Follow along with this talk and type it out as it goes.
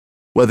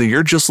Whether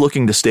you're just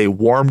looking to stay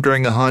warm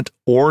during a hunt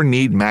or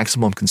need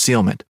maximum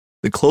concealment,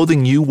 the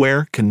clothing you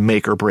wear can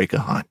make or break a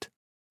hunt.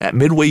 At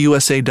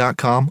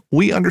MidwayUSA.com,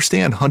 we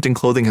understand hunting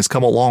clothing has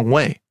come a long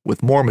way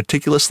with more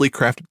meticulously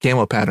crafted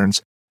camo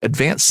patterns,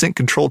 advanced scent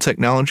control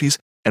technologies,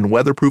 and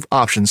weatherproof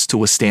options to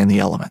withstand the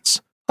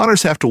elements.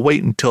 Hunters have to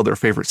wait until their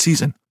favorite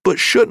season, but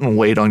shouldn't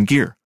wait on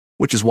gear,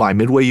 which is why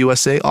Midway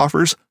USA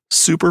offers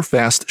super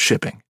fast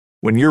shipping.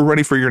 When you're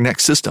ready for your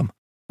next system,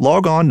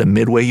 log on to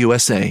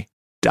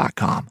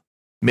MidwayUSA.com.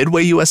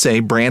 Midway USA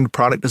brand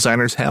product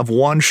designers have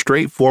one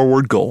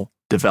straightforward goal: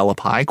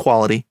 develop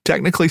high-quality,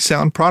 technically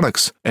sound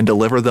products and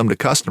deliver them to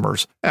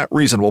customers at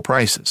reasonable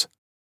prices.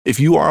 If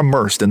you are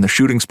immersed in the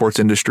shooting sports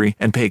industry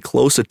and pay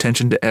close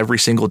attention to every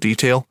single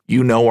detail,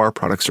 you know our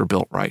products are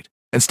built right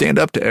and stand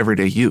up to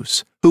everyday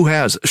use. Who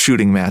has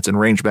shooting mats and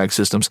range bag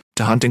systems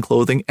to hunting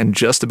clothing and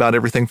just about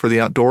everything for the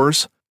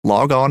outdoors?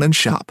 Log on and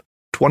shop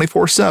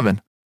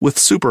 24/7 with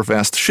super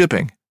fast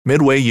shipping.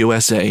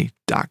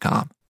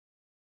 MidwayUSA.com.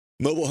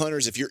 Mobile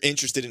hunters, if you're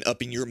interested in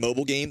upping your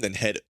mobile game, then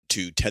head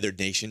to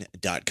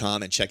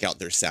tetherednation.com and check out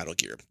their saddle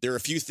gear. There are a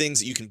few things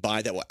that you can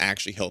buy that will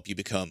actually help you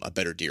become a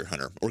better deer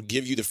hunter or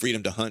give you the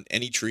freedom to hunt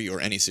any tree or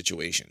any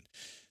situation.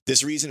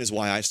 This reason is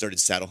why I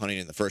started saddle hunting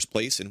in the first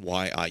place and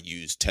why I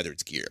use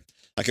Tethered's gear.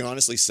 I can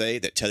honestly say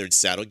that Tethered's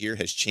saddle gear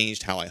has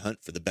changed how I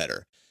hunt for the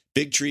better.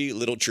 Big tree,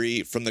 little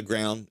tree, from the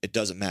ground, it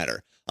doesn't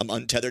matter. I'm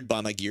untethered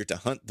by my gear to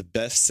hunt the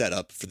best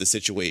setup for the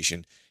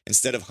situation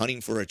instead of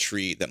hunting for a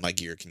tree that my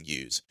gear can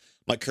use.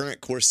 My current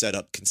core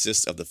setup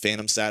consists of the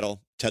Phantom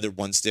saddle, tethered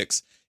one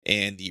sticks,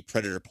 and the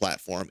Predator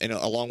platform, and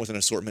along with an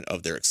assortment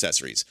of their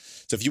accessories.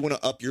 So if you want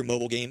to up your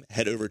mobile game,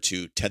 head over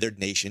to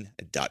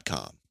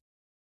tetherednation.com.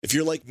 If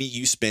you're like me,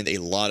 you spend a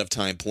lot of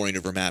time poring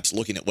over maps,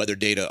 looking at weather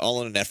data,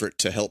 all in an effort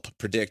to help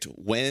predict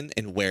when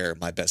and where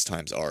my best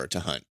times are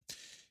to hunt.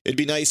 It'd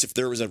be nice if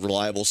there was a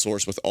reliable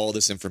source with all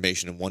this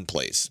information in one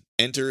place.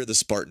 Enter the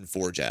Spartan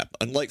Forge app.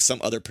 Unlike some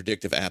other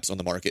predictive apps on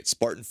the market,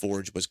 Spartan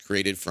Forge was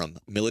created from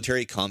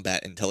military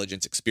combat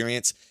intelligence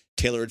experience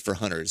tailored for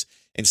hunters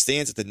and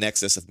stands at the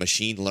nexus of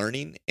machine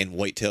learning and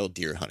whitetail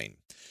deer hunting.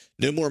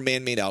 No more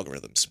man-made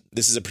algorithms.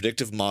 This is a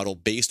predictive model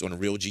based on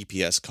real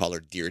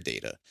GPS-collared deer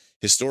data,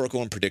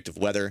 historical and predictive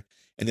weather,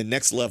 and the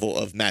next level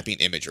of mapping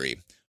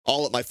imagery,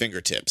 all at my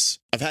fingertips.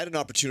 I've had an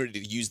opportunity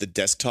to use the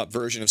desktop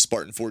version of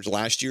Spartan Forge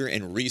last year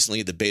and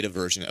recently the beta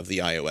version of the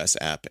iOS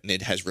app, and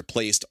it has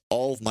replaced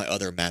all of my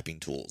other mapping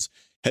tools.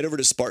 Head over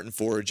to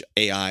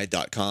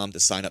SpartanForgeAI.com to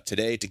sign up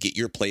today to get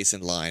your place in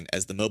line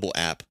as the mobile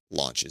app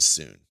launches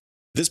soon.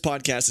 This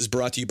podcast is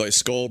brought to you by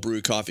Skull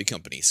Brew Coffee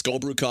Company. Skull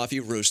Brew Coffee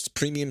roasts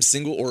premium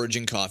single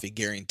origin coffee,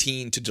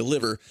 guaranteeing to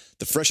deliver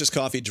the freshest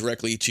coffee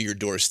directly to your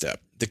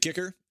doorstep. The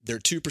kicker? They're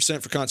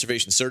 2% for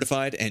conservation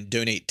certified and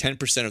donate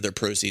 10% of their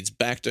proceeds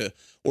back to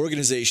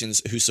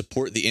organizations who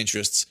support the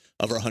interests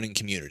of our hunting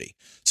community.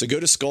 So go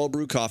to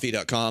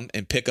skullbrewcoffee.com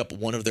and pick up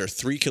one of their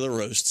 3-killer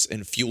roasts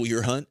and fuel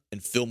your hunt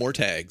and fill more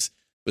tags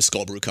with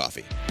Skull Brew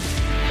Coffee.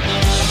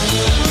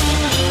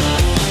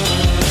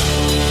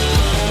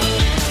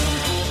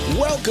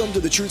 Welcome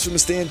to the Truth from the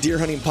Stand Deer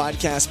Hunting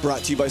Podcast,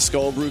 brought to you by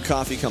Skull Brew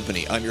Coffee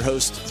Company. I'm your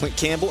host, Clint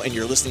Campbell, and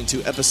you're listening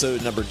to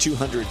episode number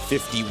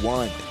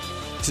 251.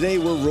 Today,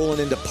 we're rolling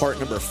into part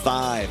number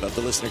 5 of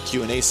the listener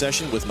Q&A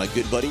session with my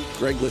good buddy,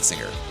 Greg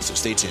Litzinger. So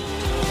stay tuned.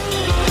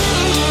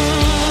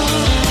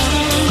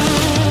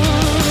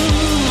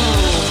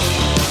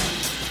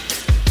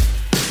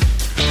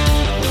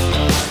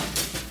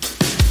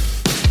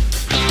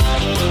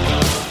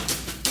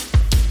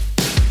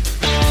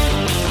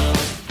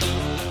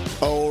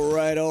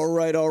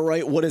 All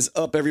right. What is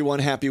up, everyone?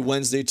 Happy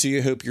Wednesday to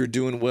you. Hope you're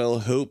doing well.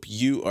 Hope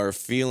you are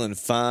feeling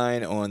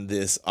fine on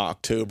this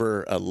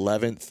October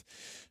 11th.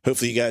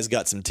 Hopefully you guys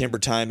got some timber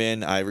time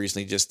in. I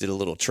recently just did a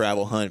little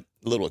travel hunt,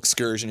 a little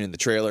excursion in the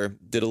trailer.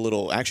 Did a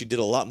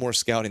lot more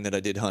scouting than I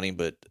did hunting,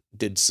 but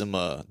did some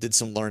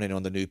learning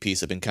on the new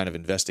piece. I've been kind of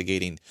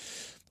investigating.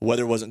 The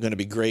weather wasn't going to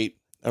be great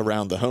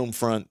around the home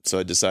front, so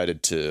I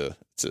decided to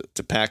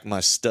pack my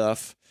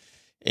stuff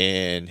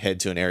and head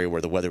to an area where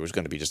the weather was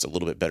going to be just a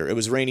little bit better. It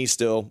was rainy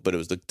still, but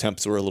the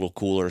temps were a little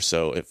cooler,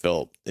 so it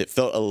felt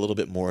a little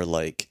bit more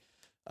like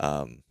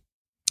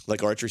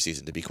archery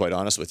season, to be quite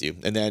honest with you.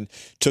 And then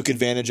took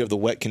advantage of the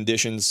wet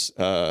conditions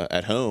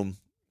at home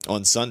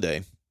on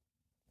Sunday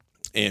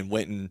and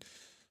went and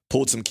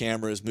pulled some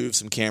cameras, moved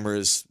some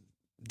cameras,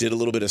 did a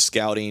little bit of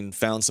scouting,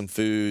 found some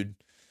food,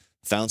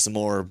 found some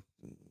more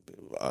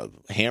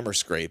hammer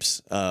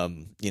scrapes.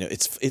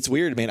 It's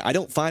weird, man. I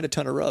don't find a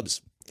ton of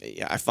rubs.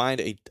 I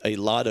find a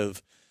lot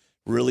of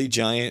really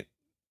giant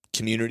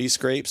community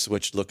scrapes,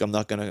 which, look, I'm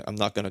not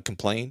gonna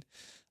complain.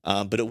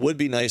 But it would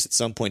be nice at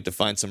some point to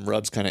find some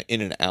rubs kind of in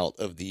and out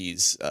of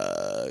these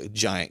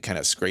giant kind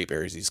of scrape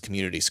areas, these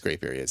community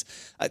scrape areas.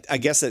 I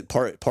guess that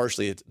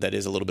partially that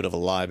is a little bit of a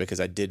lie, because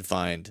I did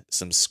find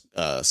some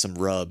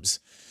rubs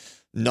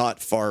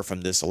not far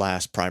from this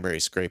last primary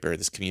scrape area,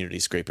 this community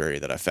scrape area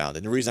that I found.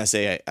 And the reason I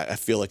say I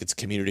feel like it's a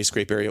community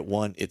scrape area,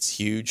 one, it's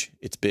huge,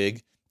 it's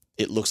big.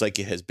 It looks like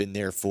it has been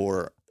there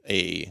for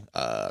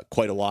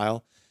quite a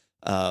while.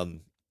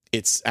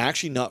 it's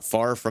actually not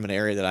far from an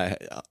area that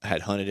I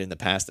had hunted in the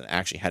past and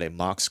actually had a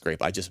mock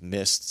scrape. I just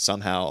missed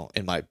somehow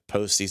in my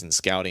postseason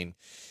scouting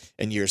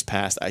in years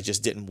past. I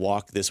just didn't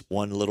walk this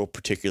one little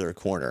particular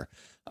corner.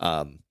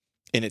 And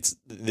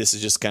this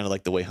is just kind of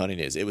like the way hunting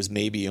is. It was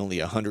maybe only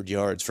 100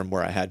 yards from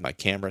where I had my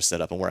camera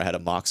set up and where I had a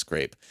mock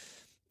scrape.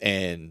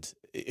 And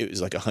it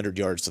was like 100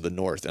 yards to the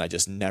north. And I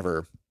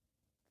never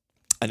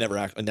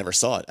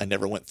saw it. I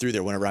never went through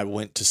there. Whenever I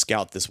went to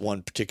scout this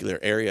one particular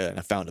area and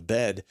I found a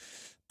bed,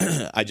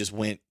 I just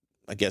went,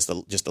 I guess,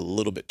 just a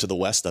little bit to the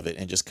west of it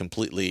and just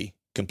completely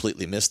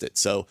missed it.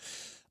 So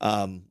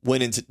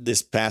went into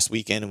this past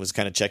weekend and was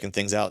kind of checking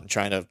things out and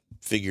trying to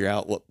figure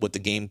out what the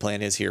game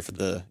plan is here for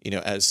the,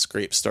 as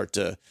scrapes start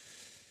to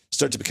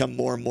become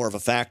more and more of a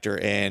factor,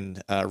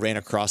 and ran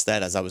across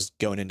that as I was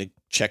going in to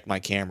check my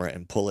camera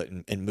and pull it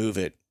and move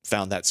it,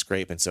 found that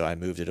scrape. And so I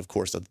moved it, of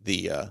course,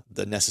 the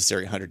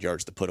necessary 100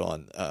 yards to put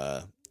on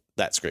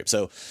that scrape.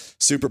 So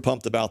super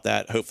pumped about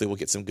that. Hopefully we'll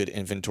get some good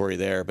inventory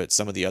there, but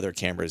some of the other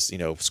cameras,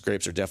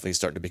 scrapes are definitely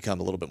starting to become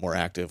a little bit more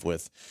active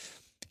with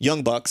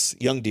young bucks,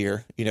 young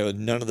deer.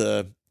 None of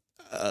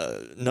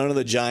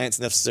the giants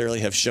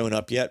necessarily have shown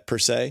up yet per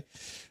se.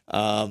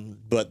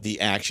 But the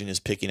action is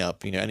picking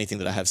up. Anything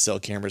that I have cell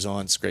cameras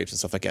on, scrapes and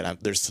stuff like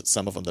that, there's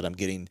some of them that I'm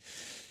getting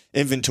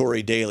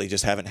inventory daily,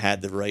 just haven't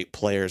had the right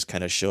players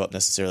kind of show up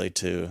necessarily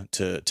to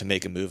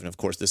make a move. And of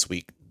course, this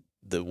week,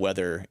 the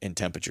weather and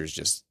temperatures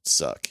just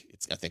suck.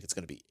 I think it's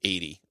going to be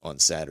 80 on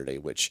Saturday,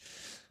 which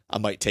I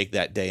might take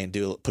that day and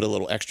put a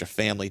little extra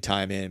family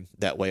time in.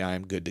 That way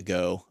I'm good to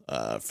go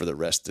for the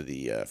rest of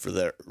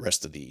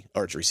the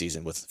archery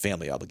season with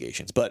family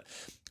obligations. But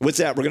with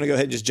that, we're going to go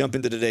ahead and just jump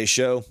into today's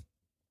show.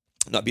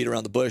 Not beat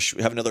around the bush.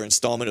 We have another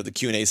installment of the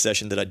Q&A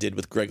session that I did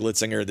with Greg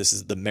Litzinger. This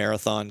is the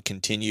marathon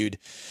continued.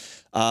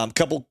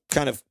 Couple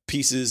kind of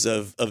pieces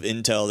of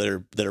intel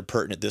that are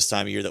pertinent this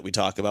time of year that we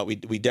talk about. We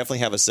definitely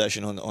have a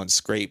session on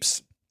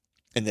scrapes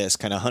and this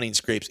kind of hunting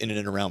scrapes in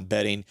and around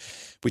bedding.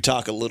 We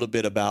talk a little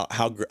bit about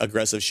how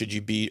aggressive should you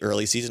be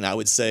early season. I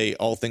would say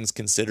all things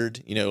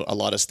considered, a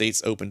lot of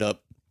states opened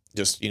up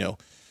just, a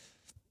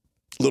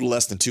little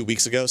less than 2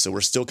 weeks ago. So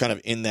we're still kind of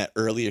in that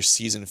earlier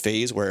season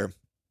phase where,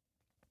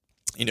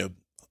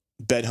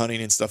 bed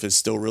hunting and stuff is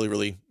still really,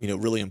 really,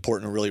 really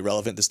important and really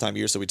relevant this time of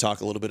year. So we talk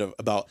a little bit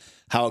about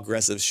how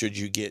aggressive should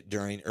you get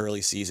during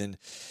early season.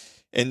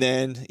 And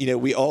then,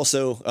 we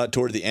also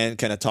toward the end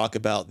kind of talk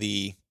about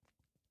the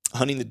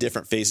hunting the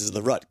different phases of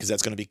the rut, because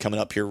that's going to be coming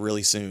up here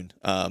really soon.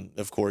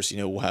 Of course,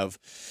 we'll have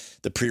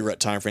the pre-rut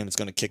timeframe that's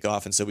going to kick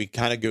off. And so we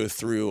kind of go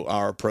through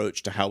our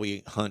approach to how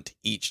we hunt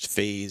each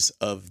phase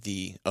of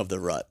the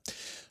rut.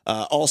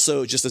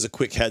 Also, just as a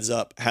quick heads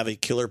up, have a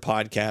killer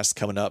podcast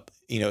coming up,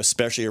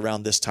 especially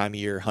around this time of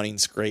year, hunting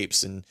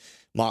scrapes and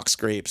mock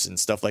scrapes and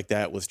stuff like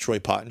that with Troy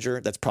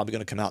Pottinger. That's probably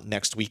going to come out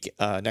next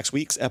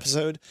week's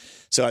episode.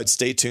 So I'd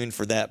stay tuned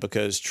for that,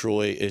 because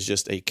Troy is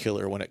just a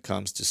killer when it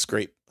comes to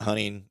scrape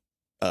hunting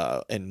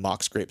and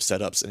mock scrape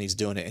setups. And he's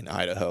doing it in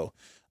Idaho,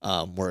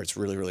 where it's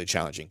really, really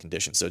challenging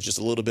conditions. So just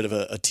a little bit of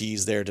a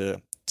tease there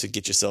to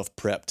get yourself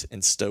prepped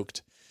and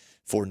stoked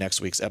for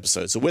next week's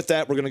episode. So with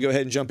that, we're going to go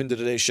ahead and jump into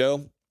today's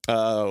show.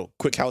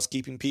 Quick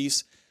housekeeping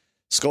piece,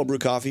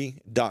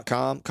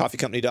 skullbrewcoffee.com,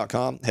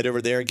 coffeecompany.com. Head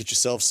over there and get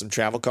yourself some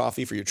travel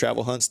coffee for your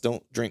travel hunts.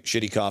 Don't drink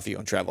shitty coffee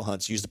on travel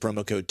hunts. Use the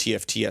promo code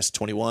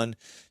TFTS21.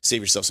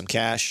 Save yourself some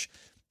cash.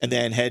 And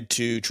then head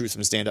to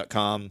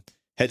truthamstand.com.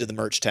 Head to the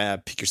merch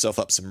tab. Pick yourself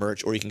up some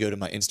merch, or you can go to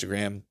my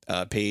Instagram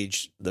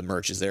page. The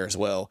merch is there as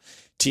well.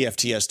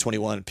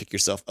 TFTS21. Pick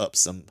yourself up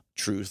some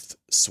Truth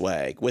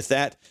swag. With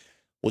that,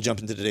 we'll jump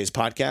into today's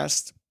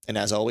podcast. And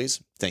as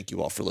always, thank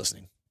you all for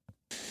listening.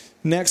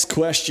 Next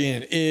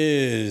question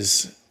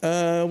is, we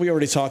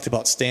already talked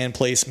about stand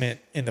placement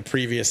in the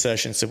previous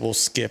session, so we'll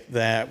skip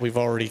that. We've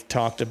already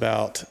talked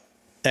about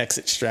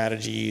exit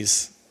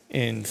strategies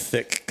in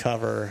thick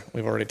cover.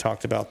 We've already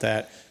talked about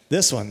that.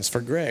 This one's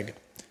for Greg.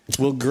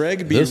 Will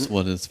Greg be? This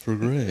one is for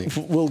Greg.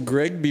 Will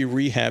Greg be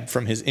rehabbed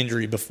from his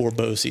injury before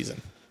bow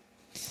season?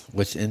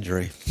 Which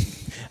injury?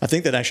 I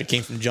think that actually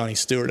came from Johnny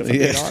Stewart, if I'm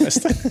being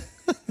honest.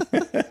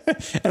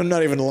 I'm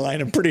not even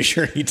lying. I'm pretty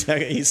sure he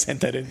sent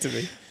that in to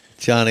me.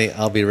 Johnny,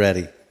 I'll be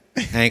ready.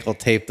 Ankle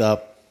taped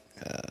up.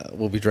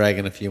 We'll be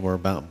dragging a few more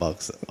mountain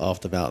bucks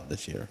off the mountain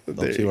this year.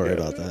 Don't you worry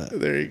about that.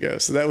 There you go.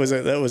 So that was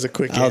a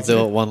quick I'll answer.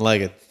 do it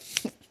one-legged.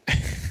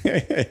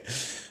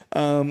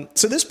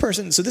 So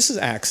this is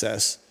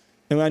Access.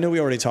 And I know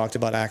we already talked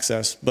about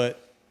Access,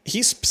 but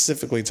he's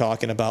specifically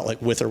talking about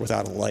like with or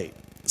without a light.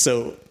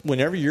 So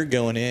whenever you're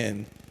going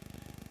in,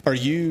 are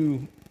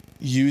you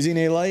using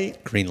a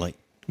light? Green light.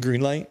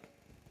 Green light?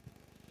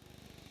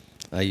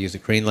 I use a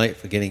green light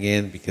for getting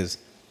in because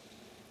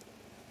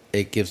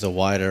it gives a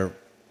wider,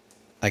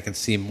 I can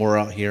see more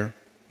out here,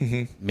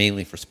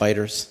 mainly for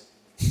spiders.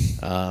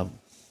 I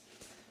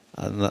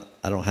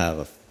don't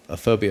have a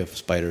phobia of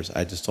spiders.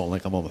 I just don't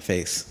like them on my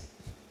face.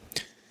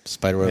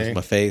 Spider webs on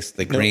my face.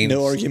 The green.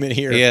 No argument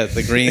here. Yeah,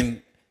 the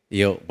green.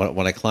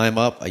 When I climb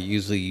up, I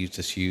usually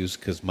just use,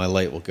 because my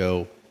light will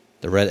go,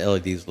 the red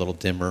LED is a little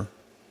dimmer,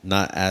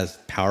 not as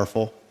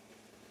powerful.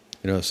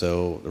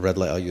 So the red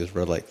light, I'll use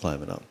red light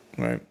climbing up.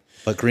 Right.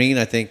 But green,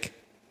 I think,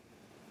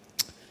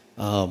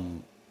 I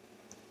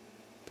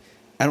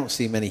don't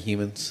see many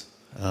humans.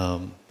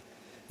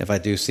 If I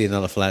do see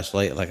another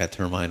flashlight, like I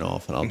turn mine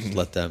off and I'll just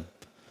let them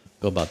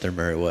go about their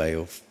merry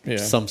way. Yeah.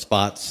 Some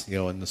spots,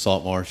 in the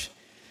salt marsh,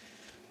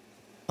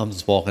 I'm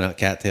just walking out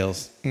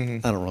cattails. I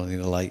don't really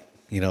need a light.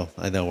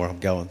 I know where I'm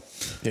going.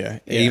 Yeah.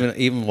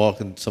 Even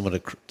walking some of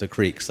the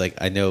creeks, like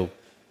I know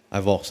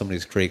I've walked some of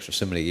these creeks for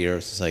so many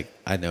years. It's like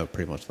I know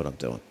pretty much what I'm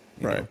doing.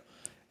 Right.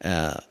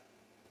 Last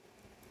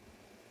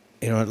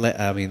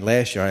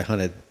year I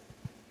hunted.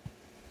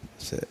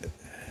 It's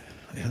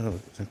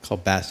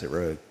called Bassett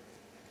Road,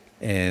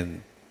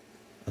 and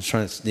I was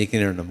trying to sneak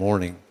in there in the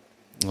morning.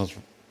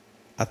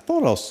 I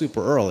thought I was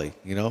super early,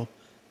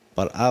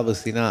 but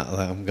obviously not.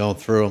 Like, I'm going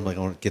through. I'm like, I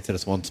want to get to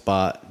this one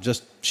spot,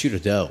 just shoot a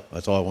doe.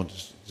 That's all I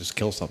want, just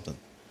kill something.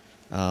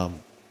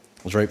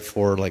 It was right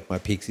before like my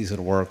peak season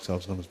of work, so I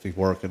was going to be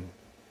working,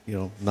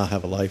 not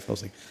have a life. I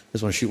was like, I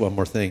just want to shoot one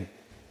more thing,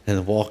 and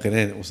then walking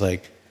in, it was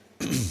like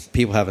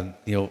people having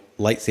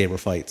lightsaber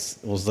fights.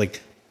 It was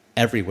like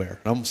everywhere.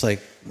 And I'm just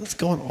like, what's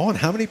going on?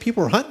 How many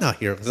people are hunting out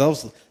here? Because I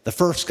was the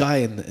first guy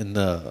in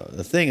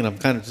the thing, and I'm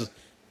kind of just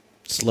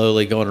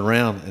slowly going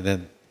around, and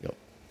then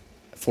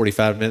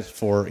 45 minutes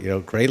before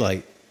gray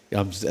light,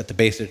 I'm just at the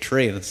base of the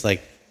tree, and it's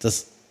like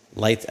just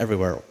lights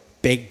everywhere,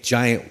 big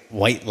giant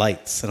white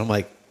lights, and I'm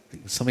like,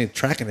 somebody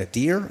tracking a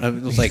deer? I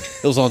mean,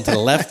 it was on to the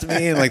left of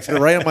me and like to the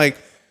right. I'm like,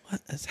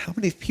 what? How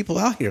many people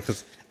out here?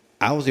 Because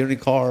I was the only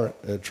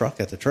truck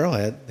at the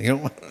trailhead,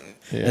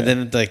 Yeah. And then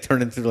it like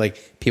turned into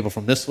like people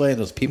from this way and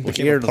those people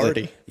Became here. a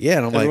party. Like, yeah,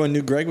 and I'm Everyone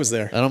knew Greg was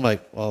there. And I'm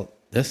like, well,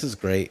 this is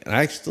great. And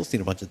I still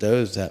seen a bunch of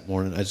does that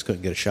morning. I just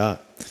couldn't get a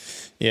shot.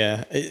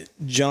 Yeah,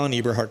 John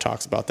Eberhard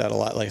talks about that a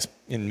lot, like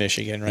in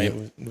Michigan, right?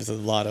 Yeah. With a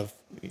lot of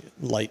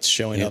lights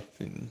showing up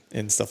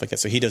and stuff like that.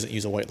 So he doesn't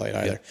use a white light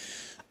either.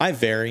 Yeah. I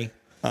vary.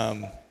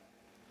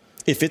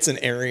 If it's an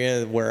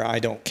area where I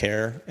don't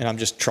care and I'm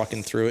just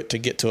trucking through it to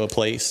get to a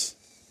place,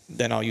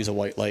 then I'll use a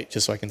white light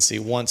just so I can see.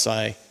 Once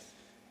I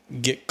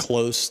get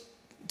close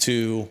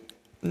to,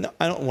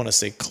 I don't want to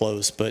say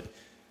close, but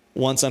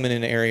once I'm in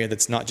an area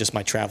that's not just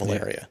my travel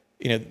area.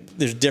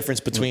 There's a difference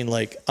between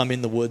like I'm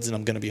in the woods and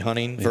I'm going to be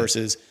hunting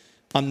versus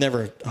I'm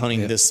never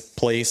hunting this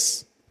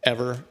place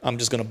ever. I'm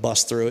just going to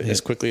bust through it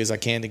as quickly as I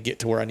can to get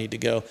to where I need to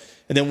go.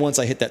 And then once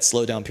I hit that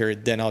slow down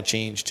period, then I'll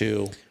change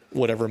to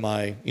whatever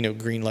my,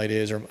 green light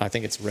is, or I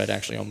think it's red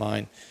actually on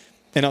mine.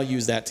 And I'll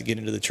use that to get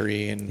into the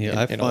tree and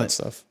all that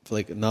stuff.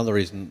 Like another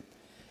reason,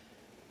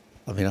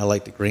 I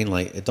like the green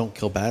light. It don't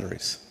kill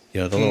batteries.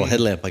 The little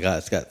headlamp I got,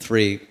 it's got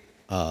 3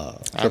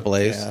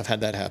 AAAs. Yeah, I've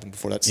had that happen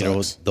before. That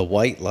sucks. The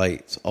white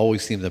lights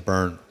always seem to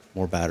burn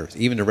more batteries.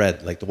 Even the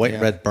red, like the white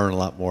and red burn a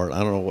lot more. I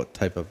don't know what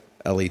type of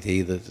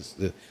LED.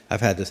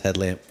 I've had this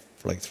headlamp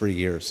for like 3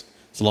 years.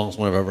 It's the longest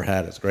one I've ever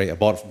had. It's great. I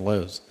bought it from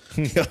Lowe's.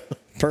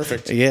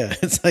 Perfect. Yeah,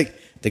 it's like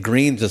the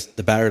green,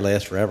 the battery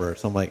lasts forever.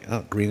 So I'm like,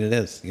 oh, green it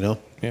is,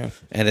 Yeah.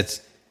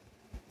 And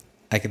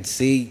I can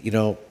see,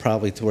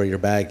 probably to where your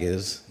bag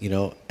is,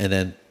 and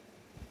then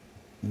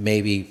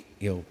maybe,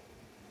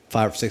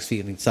 5 or 6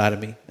 feet on each side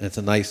of me, and it's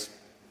a nice,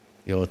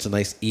 it's a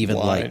nice even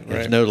Wide, light. right.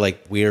 There's no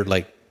like weird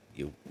like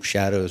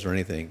shadows or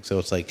anything, so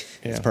it's like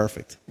it's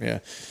perfect. Yeah.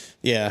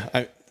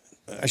 I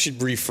should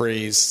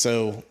rephrase.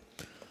 So,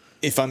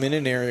 if I'm in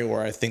an area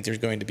where I think there's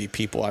going to be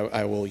people,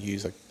 I will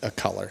use a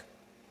color,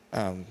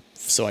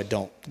 so I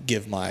don't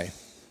give my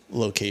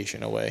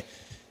location away.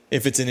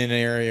 If it's in an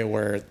area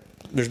where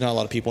there's not a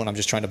lot of people and I'm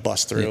just trying to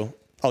bust through,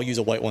 I'll use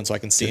a white one so I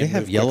can see. Do they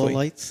have yellow quickly.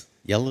 lights?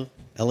 Yellow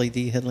LED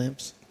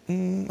headlamps? I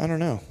don't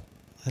know.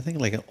 I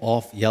think like an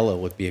off yellow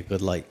would be a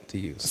good light to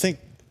use. I think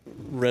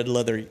red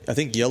leather. I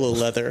think yellow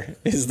leather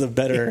is the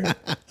better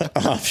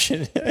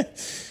option.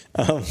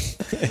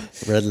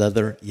 Red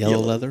leather, yellow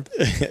leather.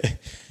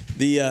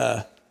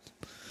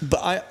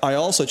 But I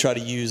also try to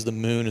use the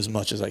moon as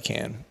much as I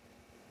can,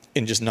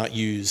 and just not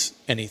use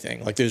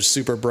anything. Like there's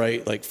super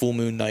bright like full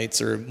moon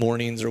nights or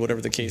mornings or whatever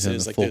the case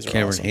is. Like full those are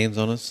Cameron awesome. Hands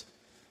on us.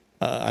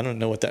 I don't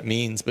know what that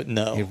means, but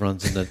no. He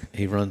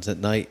runs at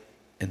night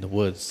in the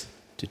woods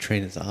to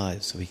train his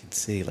eyes so he can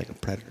see like a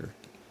predator.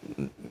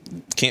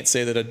 Can't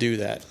say that I do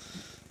that.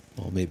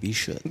 Well, maybe you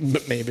should.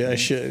 But maybe I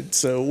should.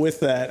 So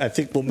with that, I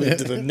think we'll move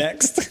to the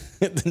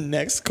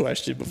next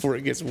question before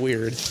it gets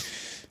weird.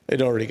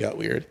 It already got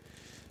weird.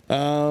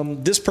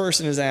 This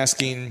person is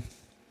asking,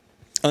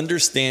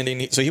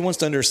 understanding. So he wants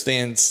to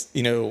understand,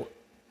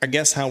 I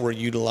guess how we're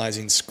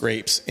utilizing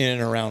scrapes in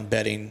and around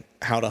bedding,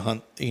 how to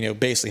hunt,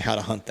 basically how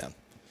to hunt them.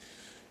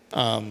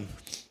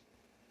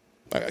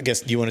 I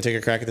guess, do you want to take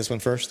a crack at this one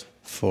first?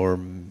 For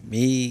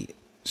me,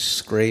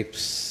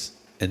 scrapes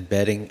and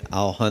bedding,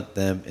 I'll hunt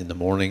them in the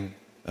morning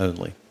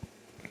only.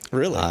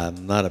 Really?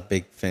 I'm not a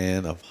big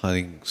fan of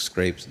hunting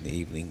scrapes in the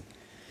evening.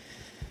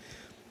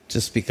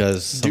 Just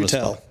because Do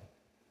tell.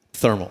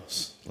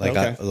 Thermals. Like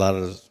Okay. a lot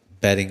of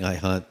bedding I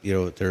hunt,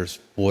 there's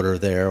water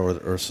there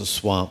or it's a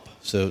swamp.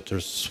 So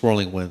there's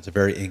swirling winds. They're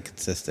very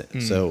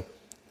inconsistent. So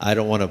I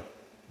don't want to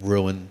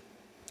ruin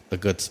a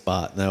good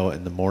spot. Now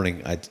in the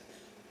morning,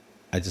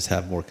 I just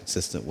have more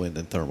consistent wind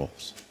and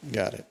thermals.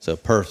 Got it. So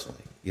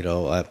personally,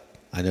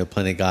 I know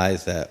plenty of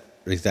guys that are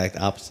the exact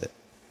opposite.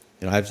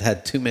 I've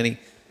had too many.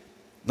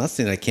 Not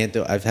saying I can't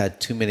do it. I've had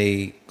too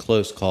many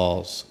close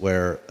calls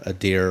where a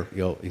deer,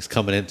 he's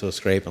coming into a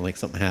scrape and like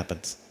something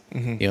happens.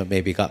 Mm-hmm.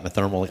 Maybe got my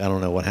thermal. Like, I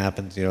don't know what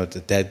happens. It's a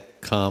dead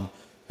calm.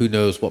 Who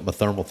knows what my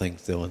thermal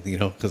thing's doing?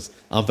 Because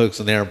I'm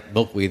focusing there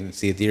milkweed and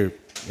see a deer.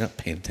 You're not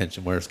paying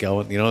attention where it's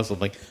going. So I'm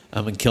like,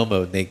 I'm in kill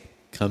mode. And they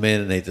come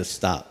in and they just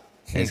stop.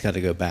 And it's got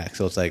to go back.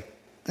 So it's like,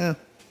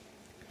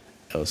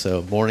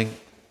 So morning,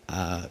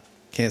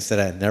 can't say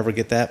that I never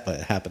get that, but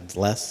it happens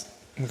less.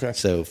 Okay.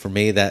 So for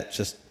me,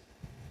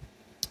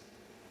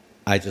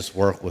 I just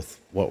work with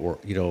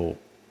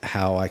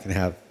how I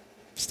can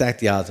stack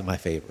the odds in my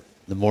favor. In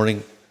the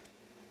morning,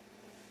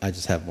 I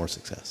just have more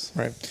success.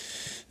 Right.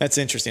 That's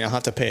interesting. I'll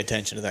have to pay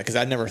attention to that because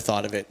I never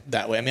thought of it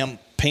that way. I mean, I'm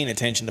paying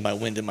attention to my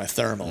wind and my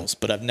thermals,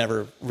 but I've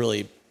never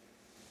really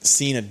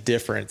seen a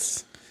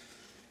difference.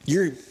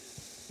 You're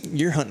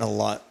hunting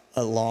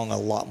along a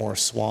lot more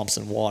swamps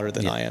and water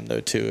than I am, though.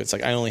 Too. It's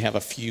like I only have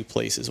a few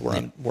places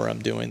where I'm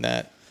doing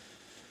that.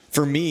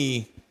 For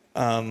me,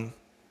 I'll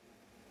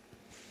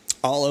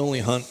only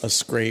hunt a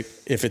scrape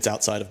if it's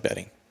outside of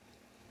bedding.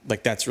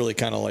 Like that's really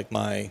kind of like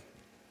my.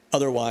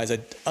 Otherwise,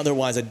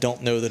 I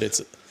don't know that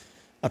it's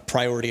a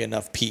priority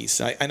enough piece.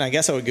 And I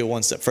guess I would go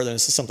one step further. And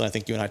this is something I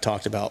think you and I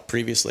talked about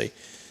previously.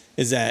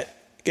 Is that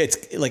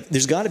it's like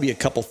there's got to be a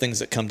couple things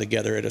that come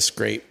together at a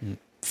scrape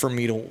for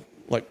me to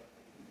like.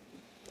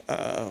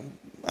 I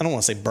don't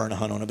want to say burn a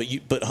hunt on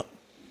it, but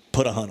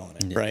put a hunt on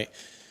it, right?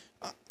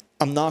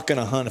 I'm not going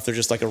to hunt if there's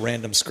just like a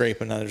random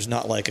scrape and there's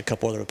not like a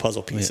couple other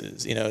puzzle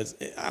pieces.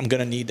 I'm going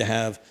to need to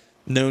have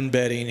known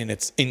bedding and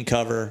it's in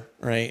cover,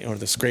 right? Or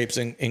the scrapes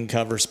in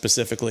cover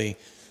specifically,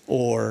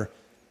 or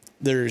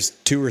there's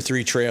 2 or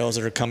 3 trails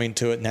that are coming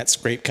to it, and that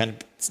scrape kind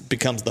of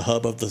becomes the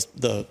hub of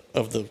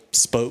the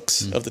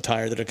spokes of the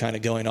tire that are kind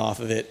of going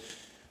off of it.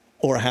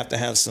 Or I have to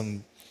have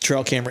some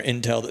trail camera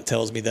intel that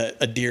tells me that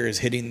a deer is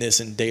hitting this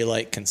in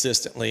daylight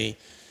consistently.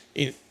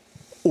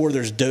 Or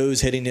there's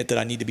does hitting it that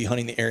I need to be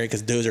hunting the area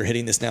because does are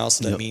hitting this now.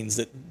 So that means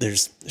that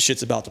there's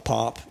shit's about to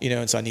pop,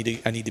 and so I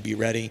need to be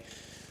ready.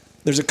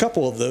 There's a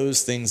couple of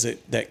those things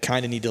that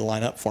kind of need to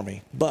line up for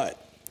me.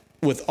 But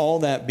with all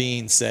that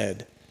being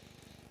said,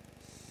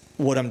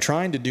 what I'm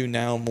trying to do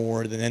now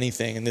more than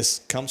anything, and this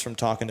comes from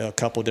talking to a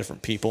couple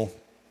different people,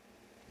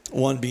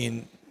 one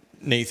being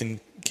Nathan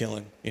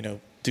Killen,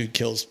 dude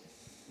kills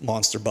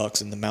monster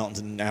bucks in the mountains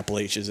in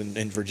Appalachians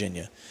in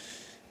Virginia.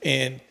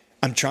 And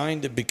I'm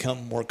trying to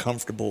become more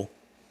comfortable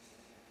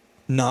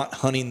not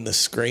hunting the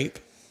scrape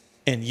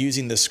and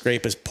using the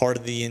scrape as part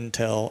of the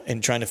intel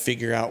and trying to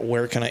figure out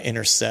where can I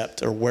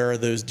intercept or where are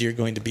those deer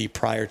going to be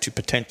prior to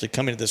potentially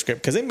coming to the scrape,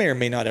 because they may or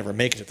may not ever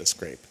make it to the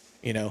scrape.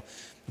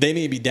 They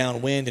may be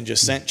downwind and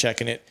just scent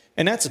checking it.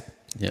 And that's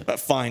a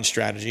fine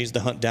strategy, is to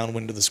hunt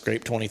downwind to the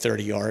scrape 20,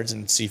 30 yards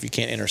and see if you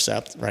can't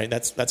intercept, right?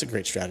 That's a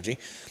great strategy.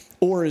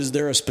 Or is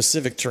there a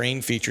specific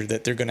terrain feature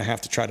that they're going to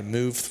have to try to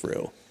move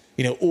through,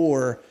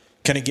 or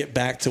can I get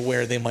back to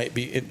where they might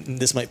be?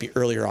 This might be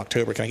earlier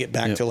October. Can I get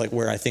back to like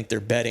where I think they're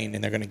bedding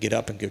and they're going to get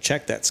up and go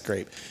check that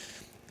scrape?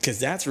 Because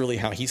that's really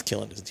how he's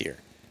killing his deer,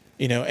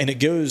 and it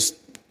goes,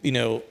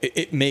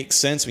 it makes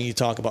sense when you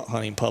talk about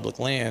hunting public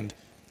land,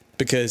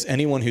 because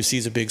anyone who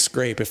sees a big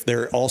scrape, if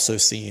they're also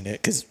seeing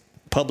it, because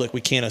public,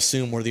 we can't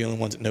assume we're the only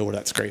ones that know where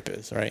that scrape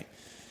is, right?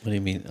 What do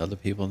you mean? Other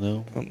people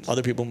know?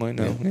 Other people might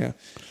know. Yeah.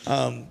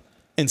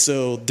 And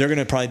so they're going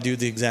to probably do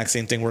the exact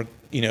same thing where,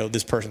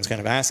 this person's kind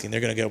of asking.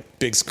 They're going to go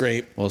big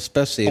scrape. Well,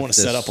 especially I want to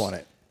set up on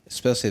it.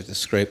 Especially if the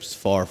scrape's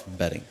far from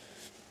bedding.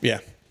 Yeah.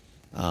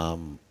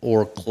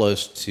 Or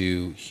close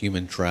to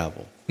human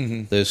travel.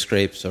 Mm-hmm. Those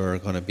scrapes are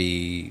going to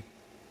be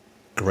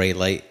gray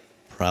light,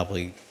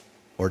 probably,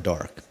 or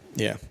dark.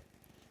 Yeah.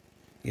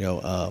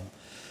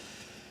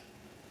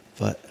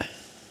 But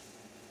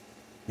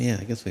yeah,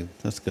 I guess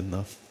that's good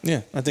enough.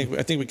 Yeah, I think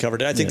we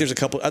covered it. I think there's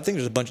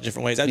a bunch of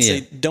different ways. I'd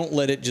say don't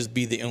let it just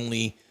be the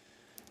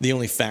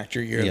only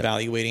factor you're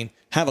evaluating.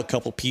 Have a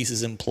couple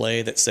pieces in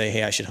play that say,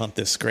 hey, I should hunt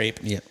this scrape.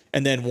 Yeah.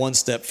 And then one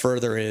step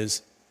further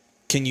is,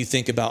 can you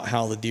think about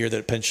how the deer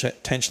that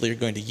potentially are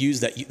going to use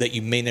that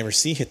you may never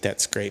see hit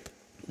that scrape,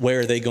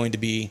 where are they going to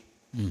be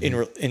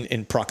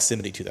in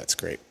proximity to that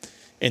scrape?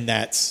 And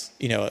that's,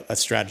 a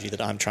strategy that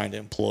I'm trying to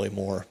employ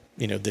more,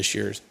 this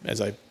year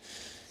as I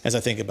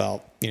think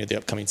about, the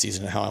upcoming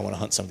season and how I want to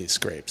hunt some of these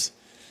scrapes.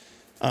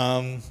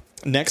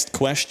 Next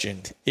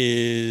question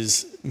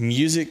is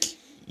music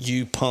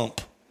you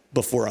pump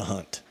before a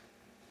hunt.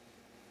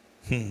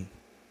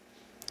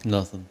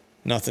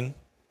 Nothing.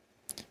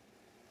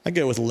 I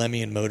go with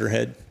Lemmy and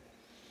Motorhead.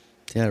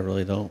 Yeah, I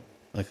really don't.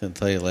 I couldn't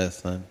tell you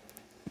last time.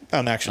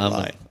 I'm actually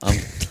lying.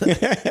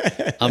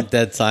 I'm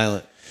dead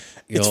silent.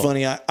 It's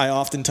funny. I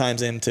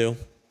oftentimes am too.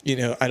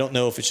 I don't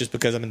know if it's just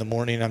because I'm in the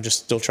morning and I'm just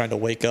still trying to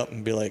wake up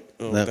and be like,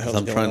 oh, what the hell's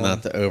going on? I'm trying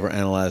not to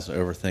overanalyze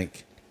or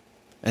overthink.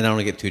 And I don't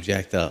want to get too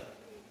jacked up.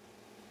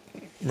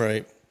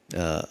 Right.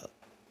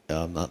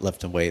 I'm not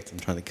lifting weights. I'm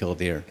trying to kill a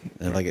deer.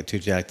 And if I get too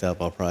jacked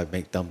up, I'll probably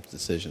make dumb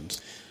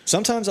decisions.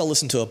 Sometimes I'll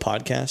listen to a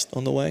podcast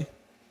on the way.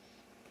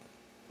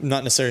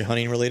 Not necessarily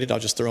hunting related. I'll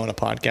just throw on a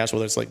podcast,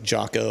 whether it's like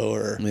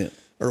Jocko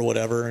or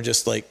whatever, and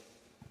just like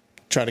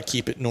try to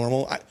keep it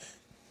normal.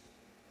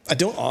 I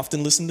don't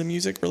often listen to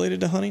music related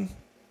to hunting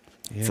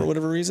for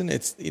whatever reason.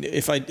 It's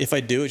if I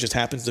do, it just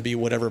happens to be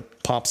whatever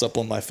pops up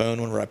on my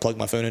phone whenever I plug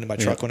my phone into my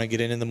truck when I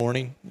get in the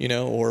morning,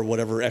 or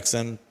whatever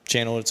XM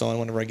channel it's on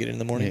whenever I get in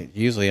the morning.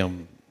 Yeah, usually I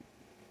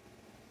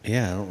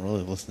don't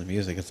really listen to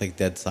music. It's like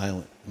dead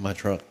silent in my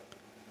truck.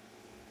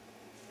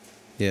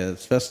 Yeah,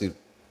 especially,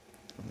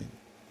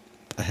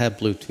 I had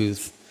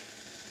Bluetooth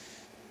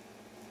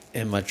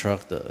in my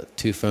truck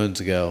 2 phones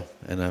ago,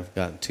 and I've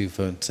gotten 2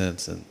 phones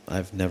since, and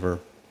I've never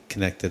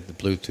connected the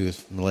Bluetooth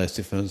from the last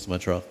 2 phones to my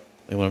truck.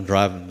 And when I'm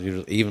driving,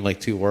 usually, even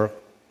like to work,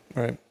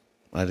 right?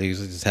 I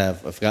usually just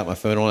have, if I got my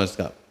phone on, it's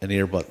got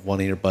one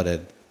earbud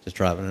in, just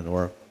driving into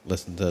work,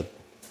 listen to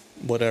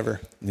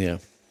whatever. Yeah.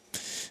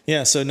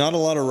 Yeah, so not a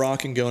lot of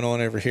rocking going on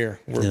over here.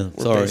 We're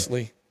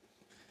basically...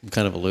 I'm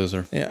kind of a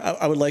loser. Yeah,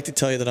 I would like to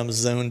tell you that I'm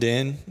zoned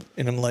in,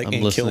 and I'm like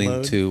in kill mode.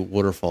 I'm listening to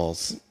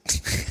waterfalls.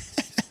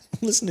 I'm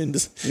listening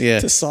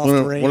to soft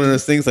rain. One of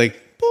those things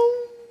like,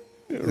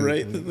 boom,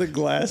 right? The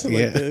glass,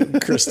 like the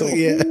crystal.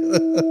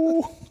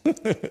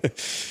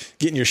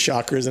 Getting your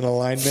chakras in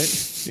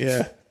alignment.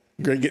 Yeah,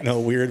 Greg getting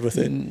all weird with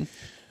it.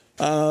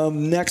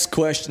 Next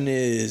question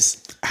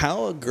is,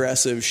 how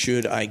aggressive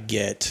should I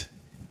get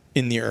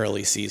in the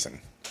early season?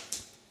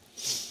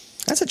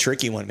 That's a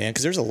tricky one, man,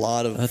 because there's a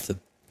lot of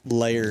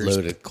layers.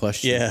 Loaded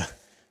question. Yeah,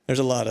 there's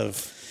a lot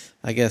of.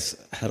 I guess,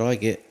 how do I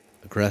get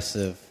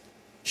aggressive?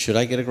 Should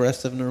I get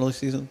aggressive in the early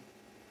season?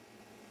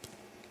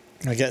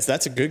 I guess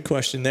that's a good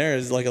question. There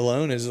is like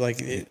alone is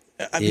like.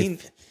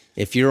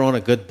 If you're on a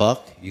good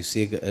buck, you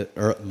see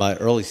by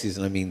early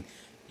season. I mean,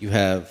 you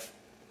have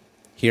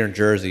here in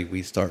Jersey,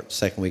 we start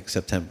second week of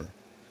September.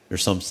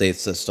 There's some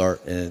states that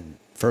start in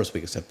first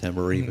week of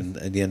September or even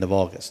at the end of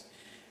August.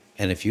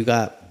 And if you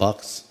got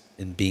bucks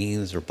in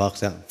beans or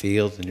bucks out in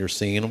fields and you're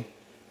seeing them,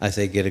 I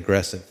say get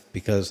aggressive,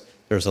 because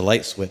there's a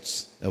light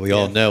switch that we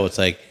all know. It's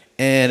like,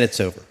 and it's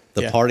over.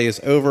 The party is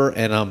over,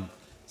 and I'm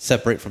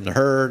separate from the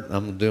herd.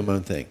 I'm going to do my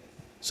own thing.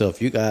 So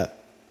if you got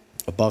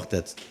a buck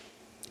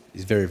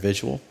he's very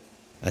visual,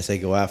 I say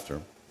go after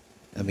him.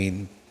 I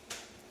mean,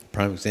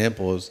 prime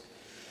example is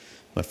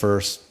my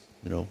first,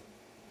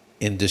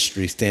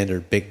 industry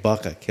standard big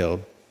buck I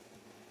killed.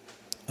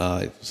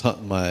 I was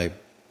hunting my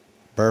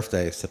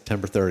birthday,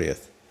 September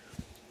 30th.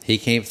 He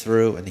came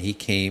through, and he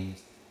came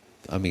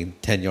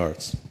 10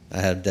 yards. I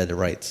had him dead to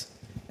rights.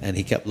 And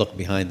he kept looking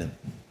behind him.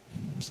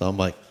 So I'm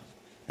like,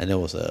 and it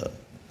was a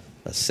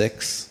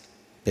 6,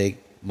 big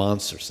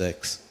monster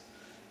 6.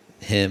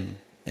 Him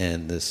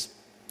and this,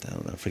 I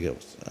don't know, I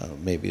forget,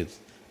 maybe it's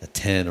a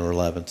 10 or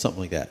 11, something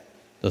like that.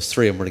 Those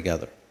 3 of them were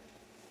together.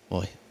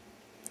 Well,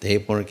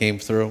 Dave, when it came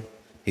through,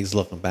 he's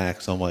looking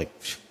back. So I'm like,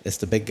 it's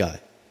the big guy.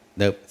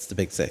 Nope, it's the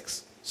big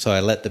 6. So I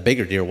let the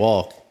bigger deer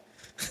walk.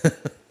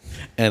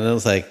 And I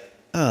was like,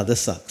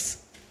 this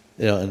sucks.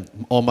 And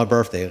on my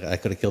birthday, I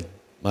could have killed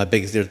my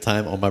biggest deer at the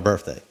time on my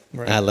birthday.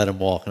 Right. I let him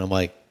walk, and I'm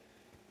like,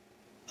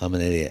 I'm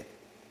an idiot.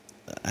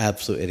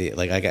 Absolute idiot.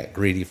 Like, I got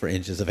greedy for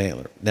inches of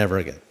antler. Never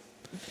again.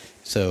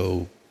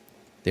 So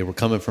they were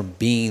coming from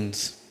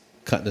beans,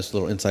 cutting this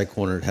little inside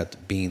corner that had the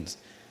beans.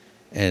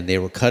 And they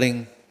were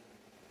cutting.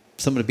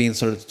 Some of the beans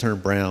started to turn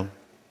brown,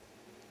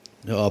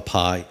 up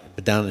high,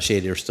 but down in the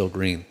shade, they were still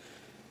green.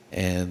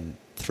 And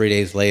 3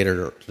 days later,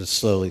 they're just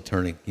slowly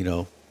turning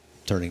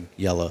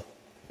yellow.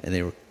 And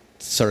they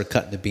started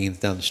cutting the beans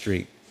down the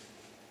street.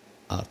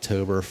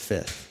 October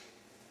 5th.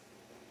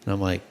 And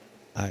I'm like,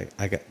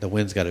 I got the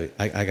wind's got to be,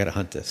 I got to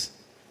hunt this.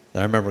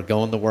 And I remember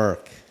going to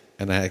work,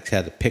 and I actually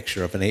had a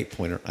picture of an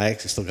 8-pointer. I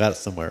actually still got it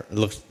somewhere. It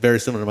looks very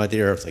similar to my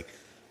deer. I was like,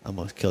 I'm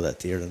going to kill that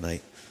deer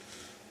tonight.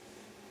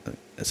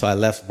 So I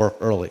left work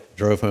early,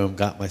 drove home,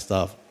 got my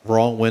stuff.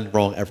 Wrong wind,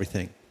 wrong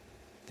everything.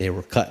 They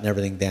were cutting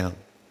everything down.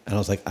 And I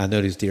was like, I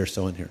know these deer are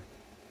still in here.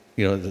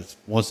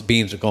 Once the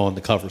beans are gone,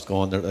 the cover's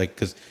gone. They're like,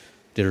 because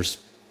there's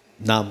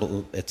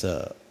it's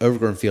a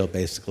overgrown field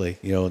basically,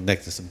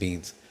 next to some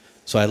beans.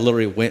 So I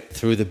literally went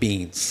through the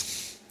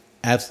beans.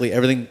 Absolutely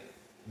everything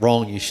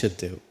wrong you should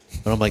do.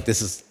 But I'm like,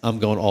 I'm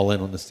going all in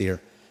on this deer.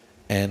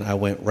 And I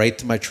went right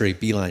to my tree,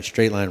 beeline,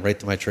 straight line, right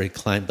to my tree,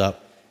 climbed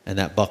up, and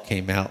that buck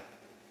came out,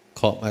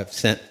 caught my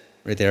scent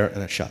right there,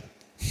 and I shot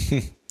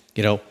him.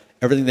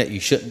 Everything that you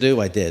shouldn't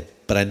do, I did.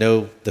 But I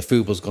know the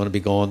food was going to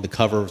be gone, the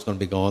cover was going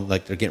to be gone,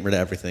 like they're getting rid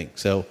of everything.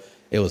 So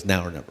it was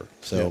now or never.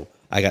 So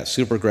I got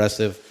super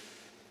aggressive,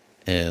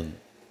 and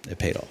it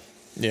paid off.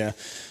 Yeah.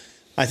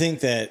 I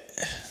think that,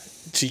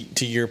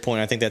 to your point,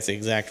 I think that's the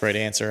exact right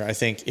answer. I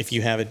think if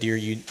you have a deer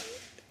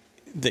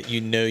that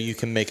you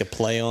can make a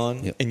play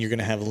on, and you're going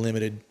to have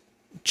limited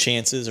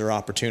chances or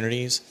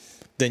opportunities,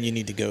 then you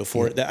need to go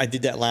for it. I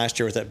did that last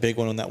year with that big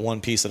one on that one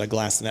piece that I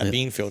glassed in that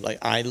bean field. Like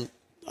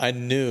I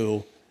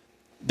knew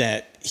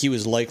that he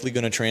was likely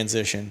going to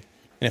transition,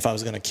 And if I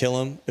was going to kill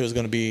them, it was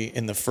going to be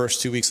in the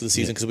first 2 weeks of the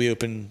season because we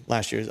opened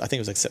last year. I think it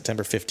was like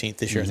September 15th.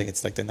 This year, I think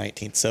it's like the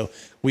 19th. So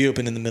we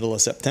opened in the middle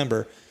of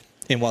September.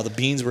 And while the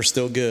beans were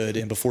still good,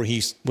 and before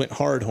he went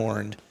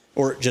hard-horned,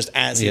 or just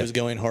as he was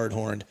going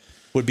hard-horned,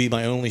 would be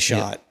my only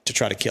shot to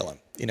try to kill him.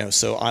 You know,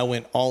 so I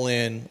went all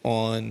in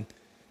on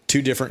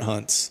 2 different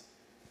hunts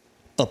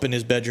up in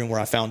his bedroom where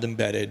I found him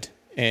bedded,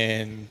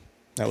 and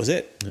that was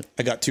it.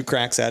 I got 2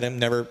 cracks at him,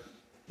 never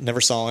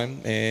saw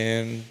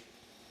him,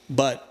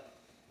 but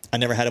I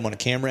never had him on a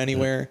camera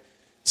anywhere.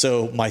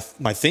 So my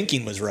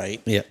thinking was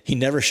right. Yeah. He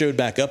never showed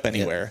back up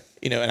anywhere.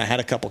 You know, and I had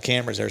a couple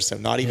cameras there, so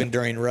not even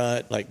during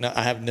rut. Like,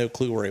 I have no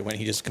clue where he went.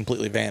 He just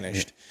completely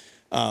vanished.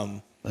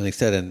 Like I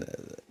said, in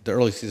the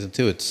early season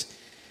too, it's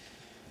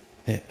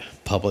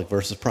public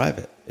versus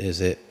private.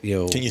 Is it, you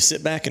know? Can you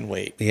sit back and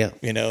wait? Yeah.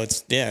 You know,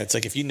 it's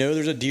like if you know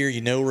there's a deer,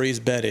 you know where he's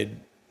bedded.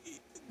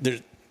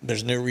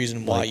 There's no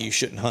reason why you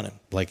shouldn't hunt him.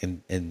 Like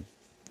in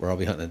where I'll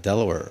be hunting in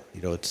Delaware,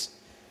 you know, it's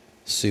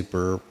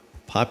super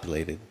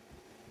populated,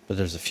 but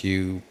there's a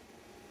few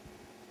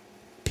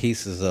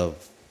pieces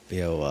of,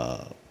 you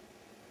know,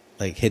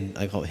 like hidden,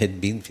 I call it hidden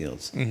bean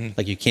fields.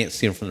 Like you can't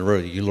see them from the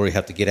road. You literally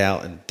have to get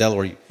out. In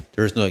Delaware,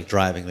 there is no like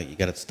driving. Like you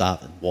got to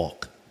stop and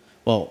walk.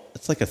 Well,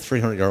 it's like a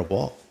 300-yard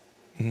walk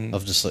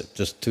of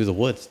just through the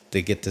woods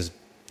to get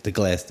to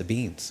glass the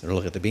beans or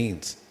look at the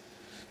beans.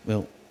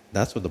 Well,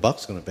 that's what the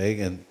buck's going to be,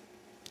 and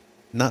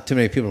not too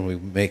many people will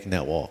be making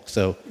that walk.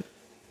 So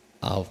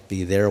I'll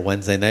be there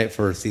Wednesday night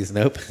for season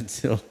open,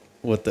 so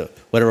with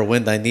whatever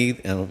wind I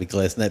need, and I'll be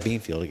glassing that bean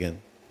field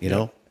again, you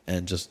know,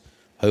 and just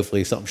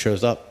hopefully something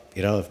shows up.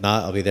 You know, if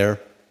not, I'll be there,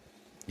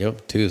 you know,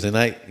 Tuesday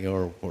night, you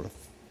know, or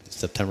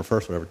September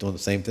 1st, whatever, doing the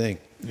same thing.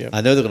 Yep.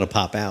 I know they're going to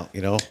pop out,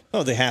 you know.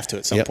 Oh, they have to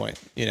at some point,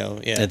 you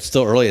know. Yeah. And it's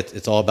still early.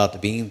 It's all about the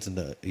beans and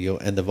the, you know,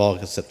 end of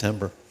August,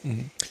 September.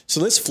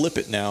 So let's flip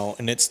it now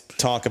and let's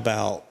talk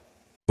about.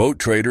 Boat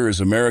Trader is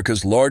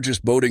America's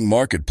largest boating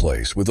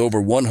marketplace with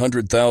over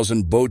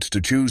 100,000 boats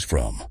to choose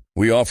from.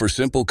 We offer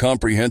simple,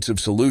 comprehensive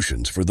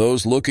solutions for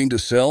those looking to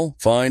sell,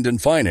 find,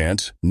 and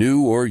finance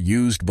new or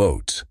used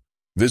boats.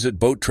 Visit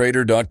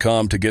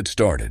BoatTrader.com to get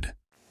started.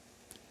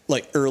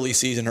 Like early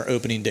season or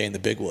opening day in the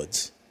big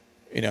woods,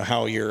 you know,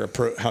 how you're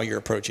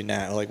approaching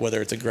that, like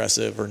whether it's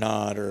aggressive or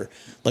not, or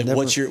like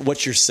what's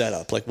your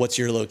setup, like what's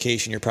your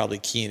location you're probably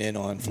keying in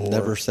on for.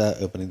 Never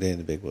sat opening day in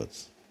the big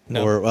woods.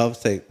 No. Or I would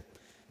say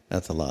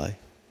that's a lie.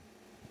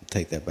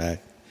 Take that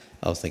back.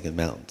 I was thinking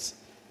mountains,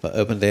 but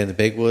open day in the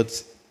big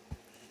woods.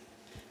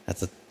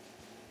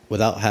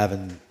 Without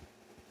having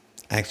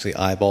actually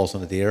eyeballs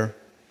on the deer,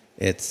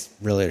 it's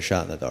really a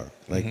shot in the dark.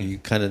 Like you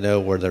kind of know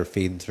where they're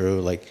feeding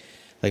through.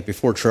 Like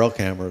before trail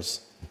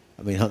cameras,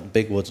 I mean, hunting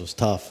big woods was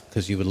tough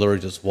because you would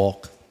literally just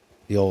walk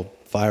the old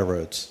fire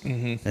roads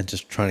and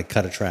just trying to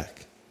cut a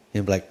track.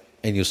 And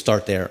you'll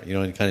start there, you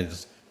know, and kind of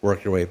just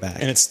work your way back.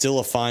 And it's still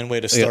a fine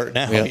way to start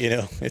now, you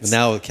know. But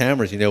now with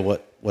cameras, you know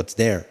what's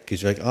there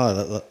because you're like,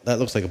 oh, that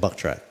looks like a buck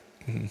track.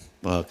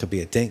 It could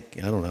be a dink.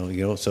 I don't know,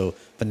 you know. So,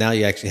 but now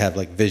you actually have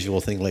like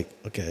visual thing. Like,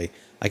 okay,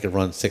 I could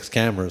run 6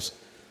 cameras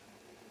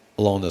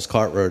along this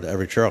cart road to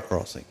every trail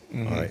crossing.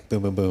 All right,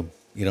 boom, boom, boom.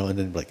 You know, and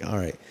then like, all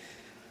right,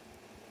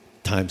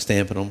 time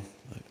stamping them.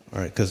 All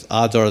right, because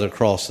odds are they're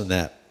crossing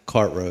that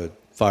cart road,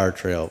 fire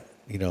trail,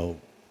 you know,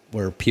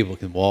 where people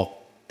can walk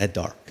at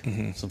dark. So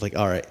it's like,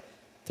 all right,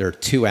 there are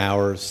 2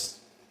 hours,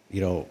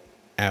 you know,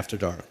 after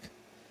dark.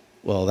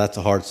 Well, that's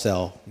a hard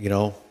sell, you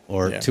know,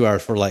 or 2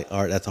 hours for light.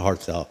 All right, that's a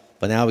hard sell.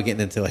 But now we're getting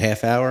into a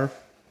half hour,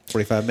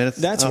 45 minutes.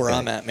 That's where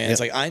I'm at, man. Yep.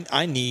 It's like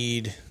I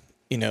need,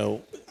 you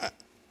know,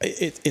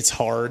 it's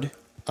hard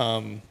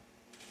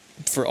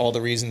for all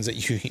the reasons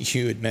that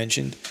you had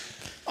mentioned.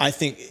 I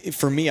think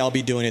for me, I'll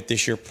be doing it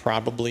this year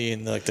probably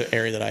in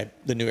the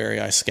new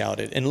area I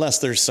scouted, unless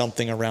there's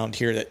something around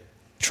here that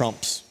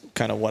trumps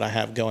kind of what I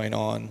have going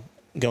on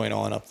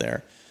up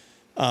there.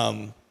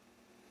 One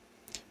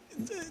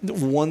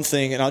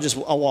thing, and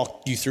I'll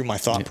walk you through my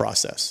thought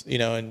process, you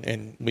know,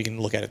 and we can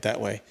look at it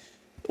that way.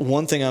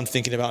 One thing I'm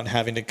thinking about and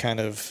having to kind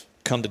of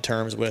come to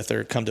terms with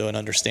or come to an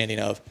understanding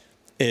of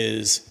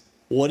is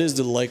what is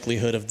the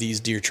likelihood of these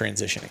deer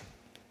transitioning,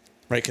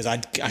 right? Because I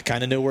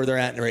kind of know where they're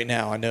at right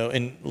now. I know,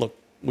 and look,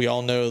 we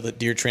all know that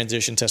deer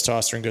transition,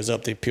 testosterone goes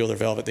up, they peel their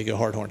velvet, they go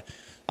hardhorn.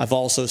 I've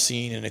also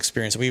seen and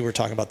experienced, we were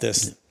talking about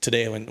this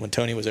today when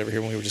Tony was over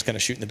here, when we were just kind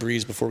of shooting the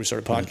breeze before we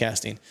started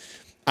podcasting.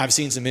 I've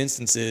seen some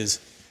instances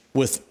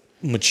with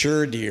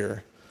mature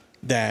deer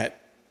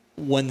that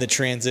when the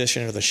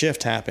transition or the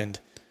shift happened,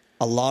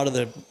 a lot of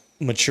the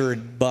mature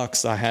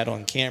bucks I had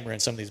on camera in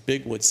some of these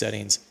big wood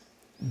settings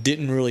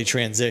didn't really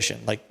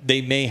transition. Like they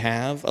may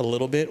have a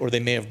little bit, or they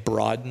may have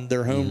broadened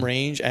their home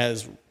range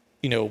as,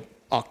 you know,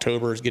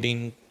 October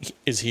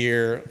is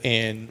here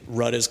and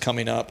rut is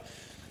coming up.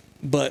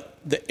 But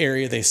the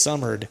area they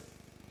summered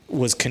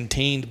was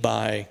contained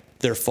by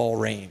their fall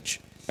range.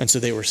 And so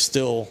they were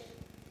still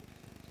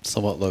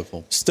somewhat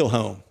local, still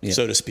home,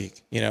 so to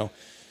speak, you know?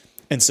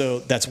 And so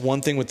that's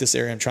one thing with this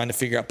area I'm trying to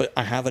figure out, but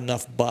I have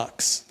enough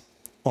bucks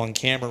on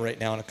camera right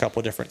now in a couple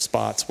of different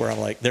spots where I'm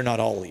like, they're not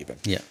all leaving,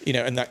 you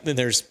know, and then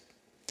there's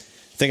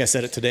think I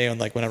said it today on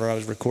like whenever I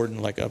was recording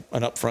like an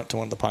upfront to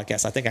one of the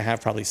podcasts. I think I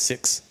have probably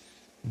 6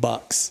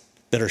 bucks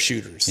that are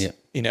shooters. Yeah.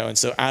 You know, and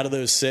so out of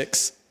those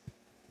 6,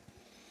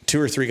 2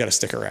 or 3 got to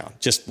stick around.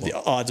 Just the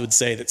odds would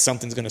say that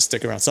something's going to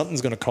stick around. Something's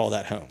going to call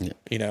that home. Yeah.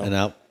 You know,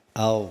 And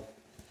I'll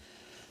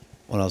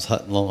when I was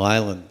hunting Long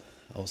Island,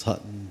 I was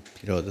hunting,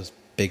 this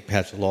big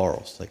patch of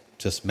laurels, like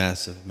just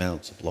massive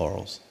amounts of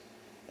laurels,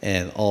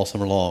 and all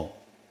summer long,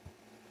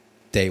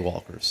 day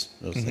walkers.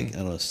 It was like, I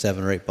don't know, $7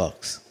 or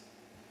 $8.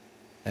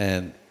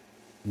 And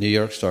New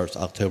York starts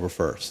October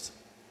 1st.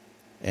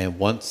 And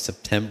once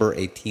September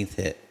 18th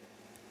hit,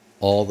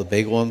 all the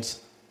big ones,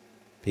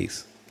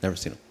 peace. Never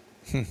seen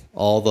them.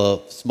 All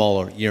the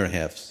smaller year and a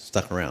half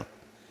stuck around.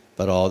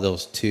 But all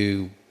those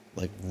 2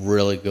 like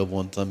really good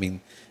ones, I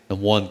mean,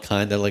 and one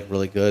kind of like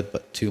really good,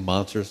 but 2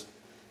 monsters,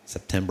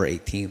 September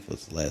 18th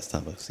was the last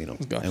time I've seen them.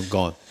 I'm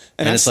gone.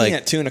 And I've it's seen like,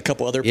 that too in a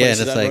couple other yeah,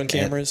 places and it's that like, run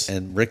cameras.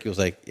 And Ricky was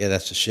like, yeah,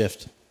 that's a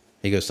shift.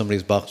 He goes, some of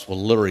these bucks will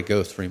literally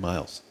go 3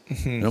 miles.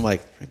 And I'm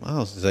like, 3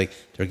 miles? He's like,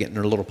 they're getting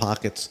their little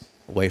pockets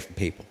away from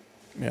people.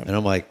 Yeah. And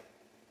I'm like,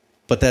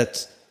 but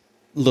that's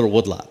little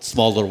woodlots,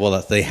 small little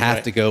woodlots. They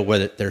have to go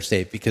where they're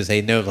safe because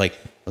they know, like,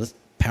 well, this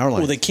power line.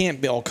 Well, they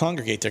can't all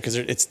congregate there because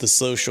it's the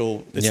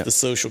social, the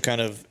social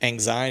kind of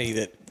anxiety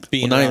that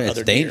being not around even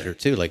other it's danger deer.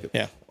 too. Like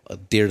Yeah. a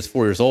deer that's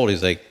 4 years old,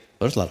 he's like,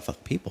 there's a lot of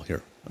fucking people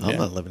here. I'm Yeah.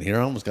 not living here.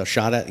 I almost got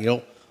shot at.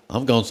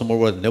 I'm going somewhere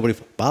where nobody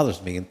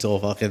bothers me until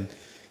fucking,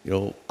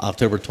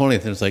 October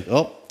 20th, and it's like,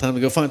 oh, time to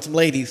go find some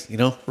ladies.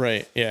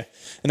 Right. Yeah.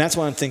 And that's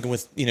why I'm thinking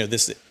with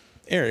this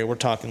area, we're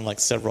talking like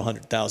several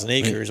 100,000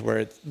 acres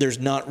where there's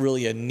not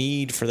really a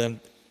need for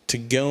them to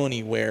go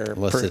anywhere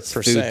Unless it's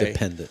per food se.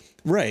 dependent.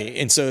 Right.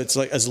 And so it's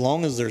like, as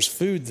long as there's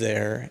food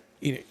there,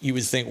 you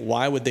would think,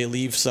 why would they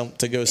leave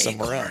to go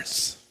somewhere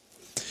else?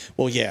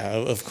 Well, yeah,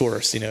 of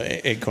course,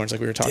 acorns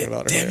like we were talking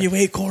about earlier. Damn you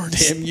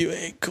acorns. Damn you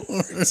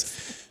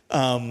acorns.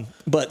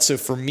 But so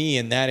for me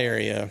in that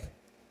area,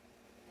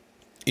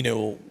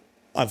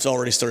 I've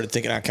already started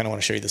thinking, I kind of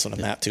want to show you this on a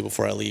map too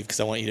before I leave because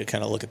I want you to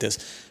kind of look at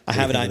this. I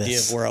have an idea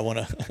of where I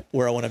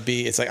want to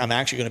be. It's like I'm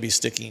actually going to be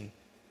sticking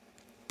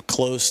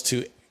close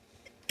to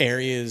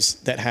areas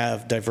that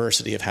have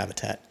diversity of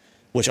habitat,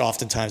 which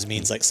oftentimes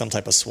means like some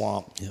type of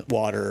swamp,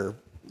 water,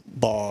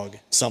 bog,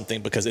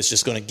 something, because it's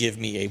just going to give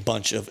me a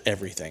bunch of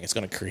everything. It's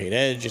going to create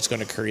edge. It's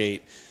going to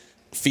create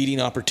feeding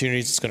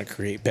opportunities. It's going to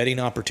create bedding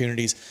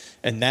opportunities.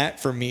 And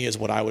that for me is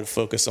what I would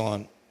focus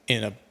on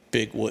in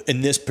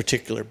this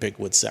particular big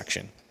wood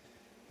section.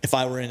 If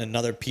I were in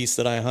another piece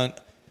that I hunt,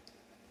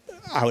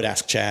 I would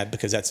ask Chad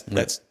because that's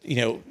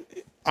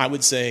I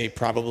would say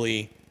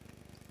probably,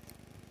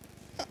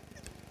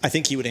 I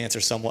think he would answer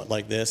somewhat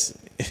like this: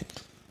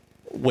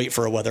 wait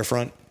for a weather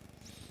front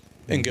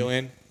and go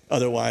in.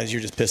 Otherwise,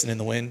 you're just pissing in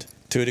the wind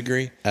to a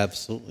degree.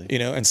 Absolutely.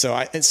 And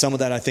so some of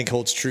that I think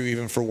holds true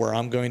even for where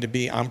I'm going to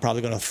be. I'm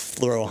probably going to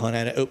throw a hunt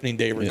at it opening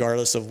day,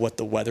 regardless of what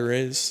the weather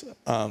is,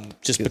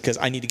 just because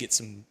I need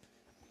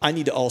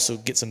to also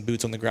get some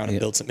boots on the ground and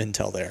build some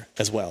intel there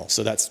as well.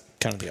 So that's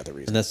kind of the other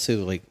reason. And that's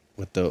too, like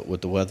with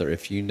the weather.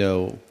 If you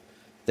know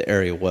the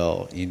area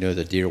well, you know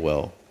the deer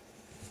well.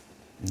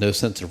 No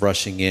sense of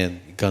rushing in,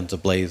 guns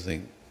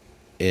a-blazing,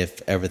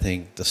 if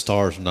the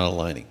stars are not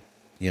aligning.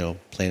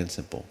 Plain and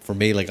simple. For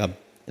me, like I'm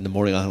in the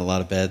morning, I hunt a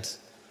lot of beds.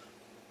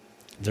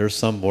 There's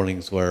some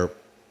mornings where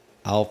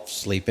I'll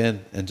sleep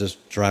in and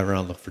just drive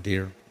around, look for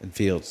deer in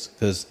fields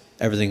because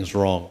everything's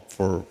wrong.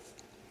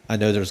 I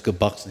know there's good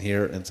bucks in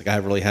here, and it's like I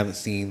really haven't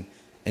seen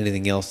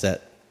anything else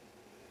that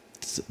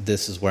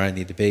this is where I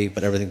need to be,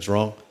 but everything's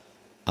wrong.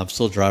 I'm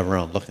still driving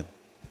around looking,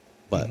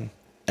 but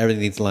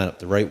everything needs to line up.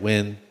 The right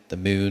wind, the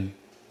moon,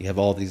 you have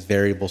all these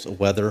variables of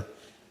weather.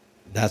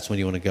 That's when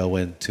you want to go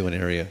into an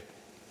area,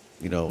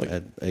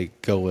 and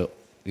go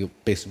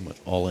basically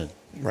all in.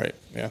 Right.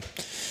 Yeah.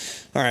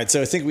 All right.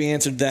 So I think we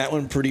answered that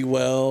one pretty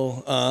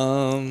well.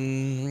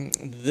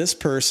 This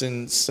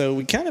person, so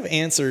we kind of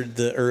answered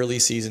the early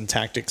season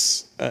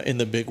tactics in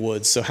the big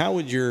woods. So how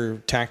would your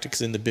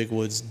tactics in the big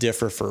woods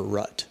differ for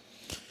rut?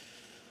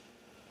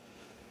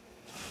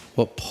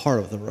 What part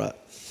of the rut?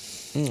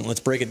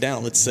 Let's break it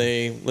down. Let's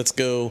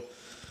go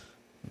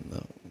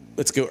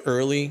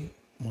early,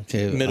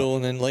 middle,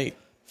 and then late.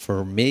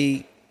 For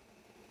me,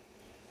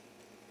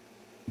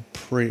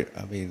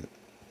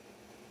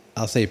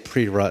 I'll say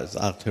pre-rut is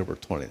October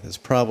 20th. It's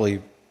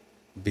probably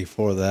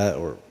before that,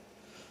 or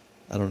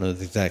I don't know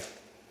the exact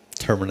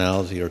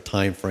terminology or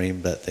time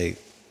frame that they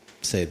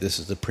say this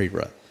is the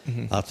pre-rut.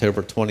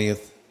 October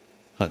 20th,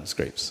 hunting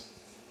scrapes.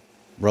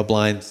 Rub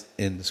lines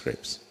in the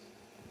scrapes.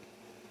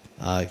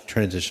 I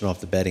transition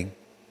off the bedding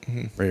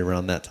right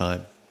around that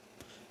time.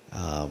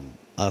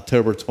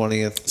 October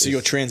 20th. So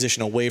you'll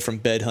transition away from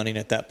bed hunting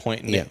at that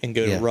point and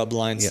go to rub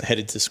lines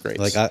headed to scrapes.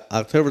 Like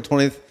October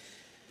 20th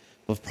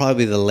was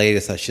probably the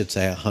latest, I should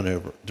say, I hunt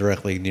over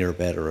directly near a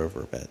bed or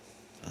over a bed.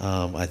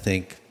 I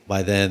think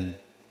by then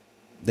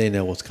they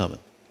know what's coming.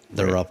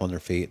 They're up on their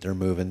feet. They're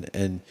moving.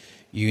 And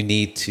you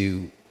need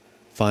to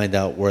find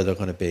out where they're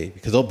going to be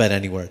because they'll bed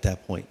anywhere at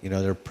that point.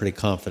 They're pretty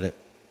confident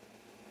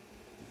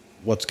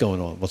what's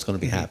going on, what's going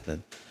to be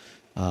happening.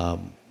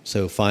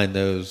 So find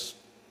those,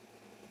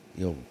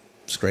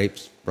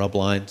 scrapes, rub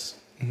lines,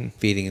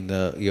 feeding in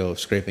the,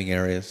 scraping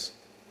areas.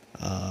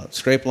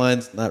 Scrape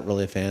lines, not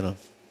really a fan of.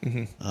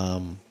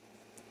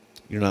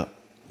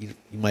 You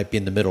might be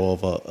in the middle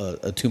of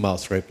a 2 mile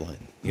scrape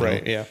line.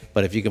 Right, yeah.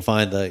 But if you can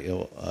find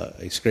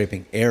a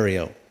scraping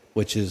area,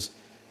 which is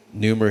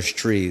numerous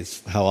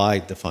trees, how I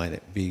define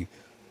it, be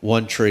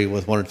one tree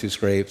with 1 or 2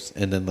 scrapes,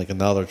 and then like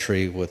another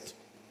tree with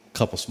a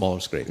couple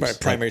smaller scrapes. Right,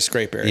 primary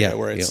scrape area Yeah,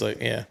 where it's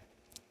yeah.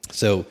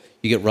 So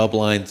you get rub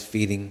lines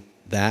feeding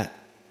that.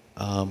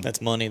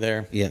 that's money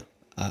there. Yeah,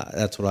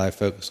 that's what I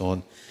focus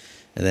on.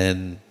 And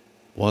then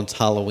once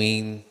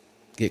Halloween,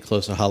 get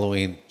close to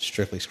Halloween,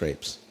 strictly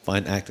scrapes.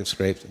 Find active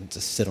scrapes and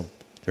just sit them.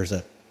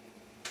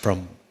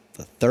 From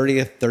the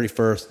 30th,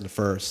 31st, and the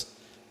 1st,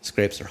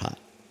 scrapes are hot.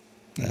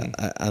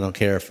 I don't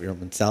care if you're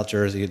in South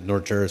Jersey,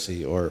 North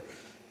Jersey, or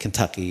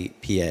Kentucky,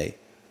 PA.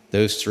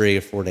 Those 3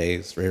 or 4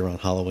 days right around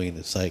Halloween,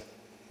 it's like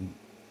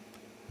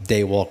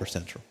day walker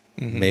central.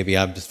 Maybe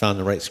I've just found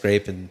the right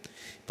scrape,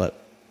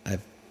 but I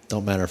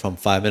don't matter if I'm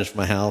 5 minutes from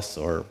my house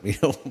or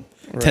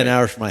 10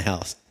 hours from my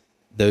house.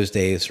 Those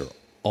days are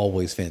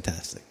always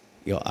fantastic.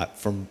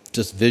 From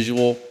just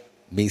visual,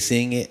 me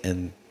seeing it,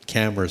 and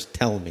cameras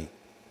telling me,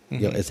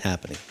 it's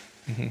happening.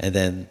 And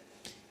then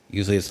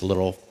usually it's a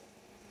little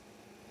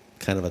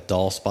kind of a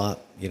dull spot,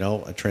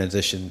 a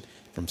transition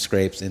from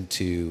scrapes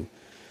into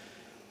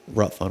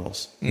rut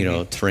funnels,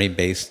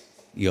 terrain-based,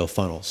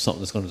 funnels,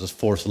 something that's going to just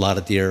force a lot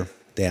of deer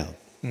down.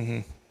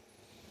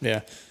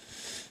 Yeah.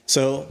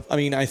 So, I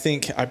mean, I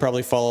think I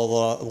probably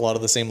follow a lot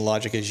of the same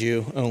logic as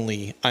you,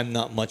 only I'm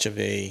not much of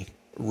a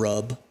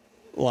rub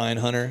line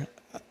hunter.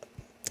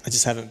 I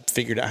just haven't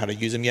figured out how to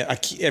use them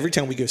yet. Every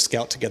time we go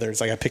scout together,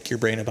 it's like I pick your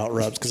brain about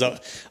rubs because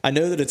I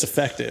know that it's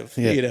effective,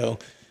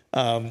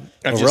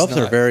 Rubs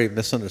are very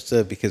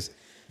misunderstood because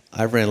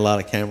I've ran a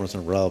lot of cameras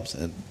and rubs,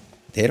 and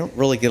they don't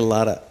really get a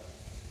lot of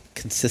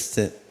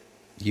consistent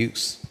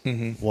use.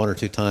 1 or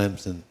 2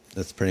 times, and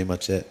that's pretty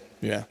much it.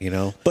 Yeah.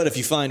 But if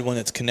you find one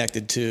that's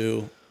connected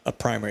to a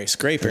primary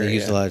scrape area,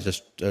 utilize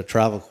just a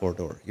travel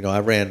corridor. I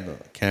ran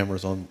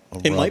cameras on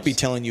it rubs. might be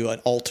telling you an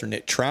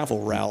alternate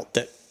travel route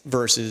that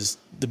versus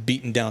the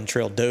beaten down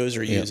trail does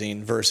are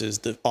using versus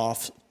the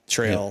off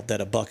trail that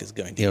a buck is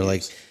going to use.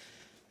 Like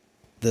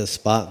the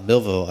spot in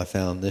Millville I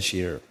found this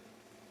year,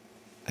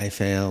 I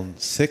found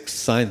 6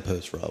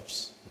 signpost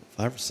rubs,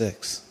 5 or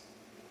 6,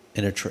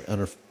 on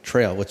a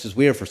trail, which is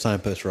weird for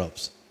signpost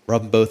rubs.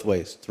 Rubbing both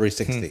ways,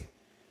 360.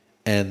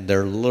 And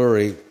they're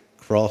literally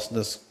crossing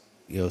this,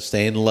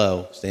 staying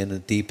low, staying in the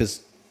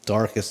deepest,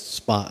 darkest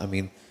spot. I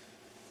mean,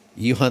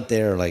 you hunt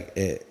there,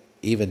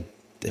 even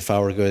if I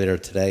were to go there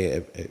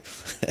today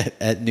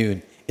at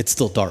noon, it's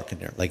still dark in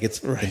there. Like it's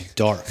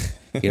dark,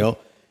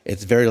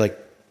 It's very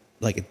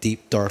like a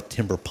deep, dark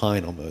timber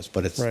pine almost,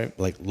 but it's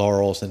like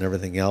laurels and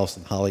everything else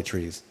and holly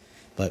trees.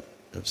 But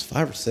it was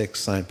 5 or 6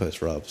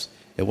 signpost rubs.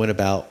 It went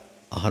about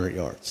 100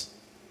 yards.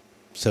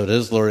 So it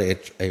is literally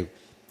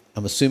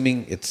I'm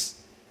assuming it's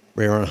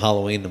right around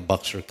Halloween and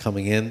bucks are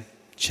coming in,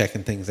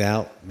 checking things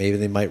out. Maybe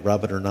they might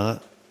rub it or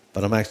not,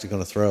 but I'm actually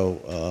going to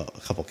throw a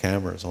couple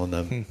cameras on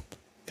them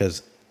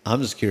because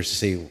I'm just curious to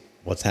see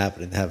what's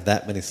happening. Have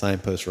that many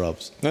signpost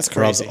rubs. That's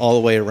crazy. Rubs all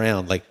the way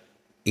around. Like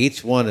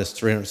each one is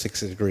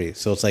 360 degrees.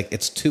 So it's like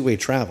it's 2-way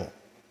travel,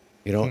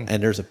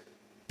 and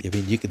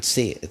you can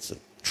see it. It's a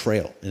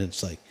trail and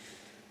it's like.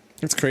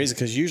 It's crazy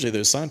because usually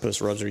those signpost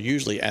rubs are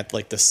usually at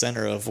like the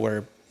center of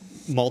where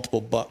multiple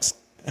bucks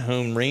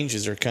home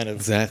ranges are kind of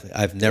exactly.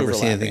 I've never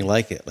seen anything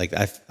like it. Like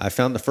I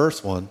found the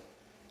first one.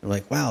 I'm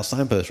like, wow,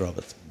 signpost rub.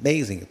 It's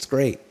amazing. It's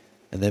great.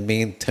 And then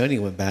me and Tony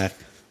went back.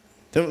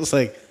 It was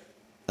like,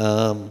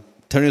 Tony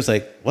was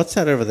like, what's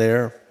that over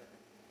there?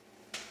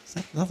 Is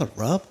that another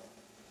rub?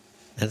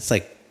 And it's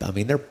like, I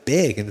mean, they're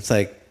big. And it's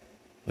like,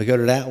 we go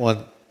to that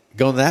one.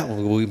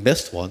 We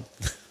missed one.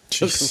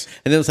 And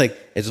then it was like,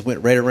 it just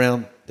went right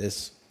around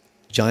this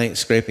giant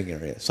scraping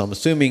area. So I'm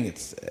assuming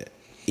it's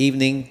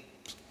evening,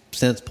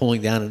 sense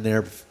pulling down in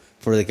there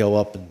before they go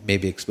up and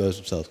maybe expose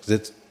themselves because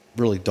it's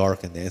really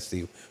dark and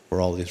nasty where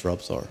all these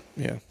rubs are.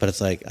 Yeah. But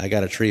it's like, I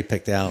got a tree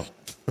picked out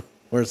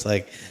where it's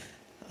like,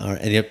 all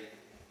right, and you're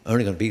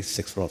only going to be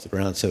 6 foot off the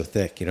ground, so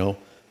thick,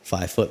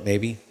 5 foot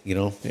maybe,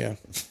 Yeah.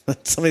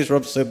 Some of these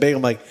rubs are so big,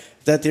 I'm like,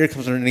 if that deer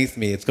comes underneath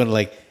me, it's going to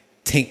like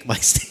tink my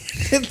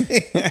stand.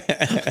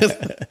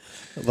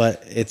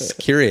 But it's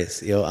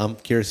curious, I'm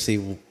curious to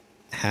see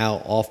how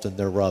often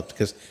they're rubbed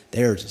because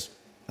they're just,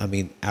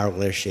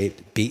 hourglass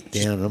shaped, beat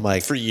down. And I'm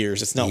like, for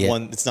years. It's not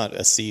it's not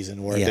a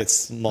season where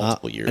it's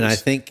multiple years. And I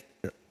think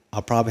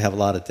I'll probably have a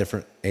lot of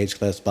different age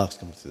class bucks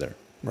coming through there.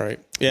 Right.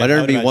 Yeah. Might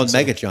never be one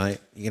mega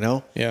giant,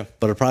 Yeah.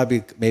 But it'll probably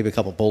be maybe a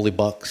couple bully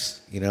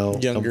bucks,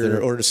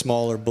 younger or the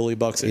smaller bully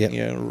bucks. That,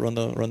 run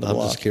the I'm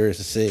block. just curious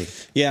to see.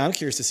 Yeah, I'm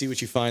curious to see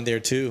what you find there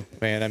too,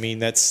 man. I mean,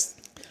 that's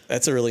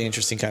a really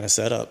interesting kind of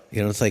setup.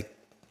 It's like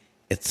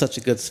it's such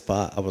a good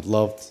spot. I would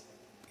love to,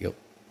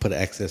 put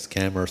an XS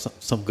camera or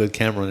some good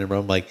camera in there. But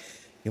I'm like,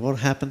 what'll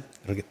happen?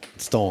 It'll get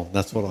stolen.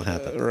 That's what'll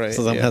happen. Right.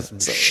 So I'm have some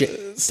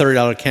shit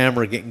 $30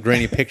 camera getting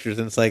grainy pictures,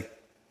 and it's like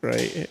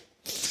right?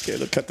 Okay,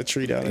 they'll cut the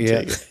tree down and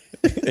take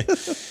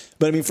it.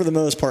 But I mean, for the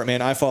most part,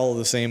 man, I follow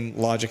the same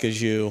logic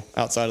as you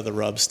outside of the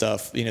rub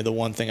stuff. You know, the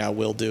one thing I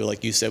will do,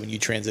 like you said, when you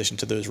transition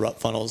to those rut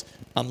funnels,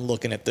 I'm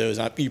looking at those.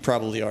 You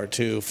probably are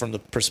too, from the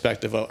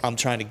perspective of I'm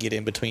trying to get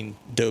in between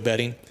doe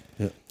bedding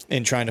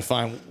and trying to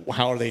find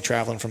how are they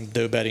traveling from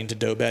doe bedding to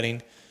doe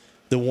bedding.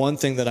 The one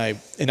thing that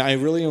I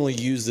really only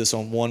use this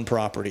on one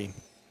property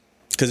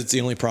because it's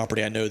the only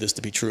property I know this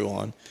to be true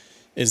on,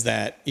 is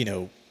that, you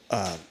know,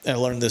 I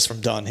learned this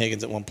from Don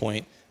Higgins at one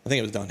point. I think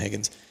it was Don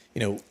Higgins.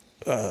 You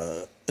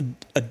know,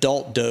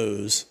 adult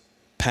does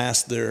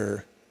pass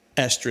their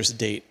estrus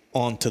date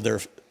onto their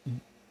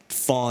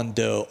fawn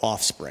doe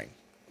offspring,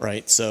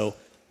 right? So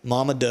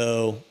mama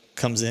doe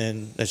comes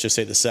in, let's just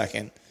say the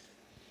second.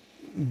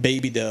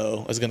 Baby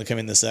doe is going to come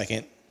in the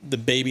second. The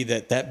baby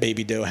that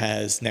baby doe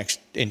has next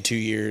in 2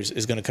 years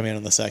is going to come in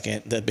on the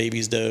second. The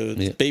baby's doe,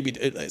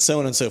 baby, so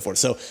on and so forth.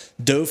 So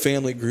doe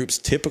family groups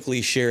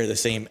typically share the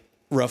same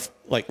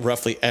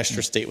roughly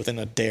estrus state within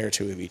a day or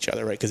two of each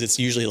other, right? Because it's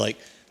usually like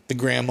the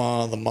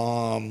grandma, the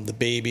mom, the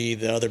baby,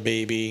 the other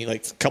baby,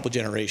 like a couple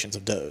generations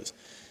of does.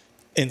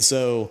 And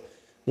so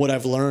what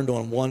I've learned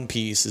on one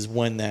piece is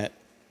when that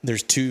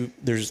there's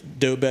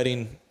doe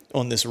bedding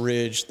on this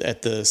ridge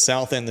at the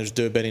south end, there's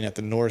doe bedding at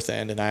the north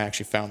end. And I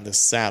actually found this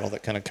saddle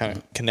that kind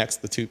of connects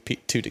the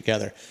two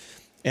together.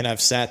 And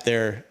I've sat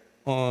there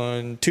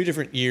on 2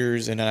 different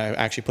years, and I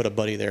actually put a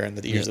buddy there in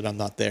the years that I'm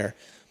not there.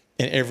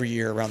 And every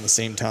year around the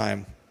same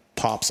time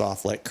pops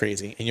off like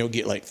crazy. And you'll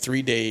get like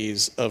 3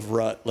 days of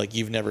rut like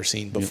you've never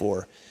seen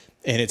before.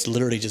 And it's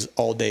literally just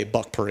all day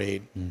buck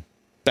parade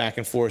back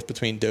and forth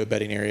between doe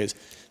bedding areas,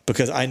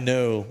 because I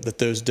know that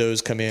those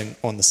does come in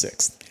on the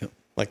 6th. Yep.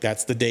 Like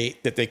that's the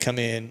date that they come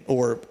in,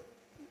 or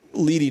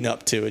leading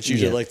up to. It's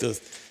usually like the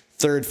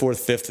 3rd,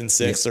 4th, 5th, and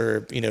 6th,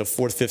 or, you know,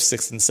 4th, 5th,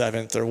 6th, and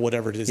 7th, or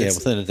whatever it is. Yeah,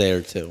 within a day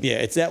or two.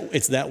 Yeah,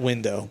 it's that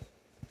window.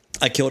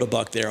 I killed a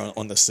buck there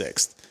on the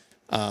 6th.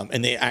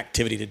 And the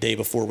activity the day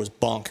before was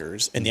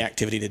bonkers, and the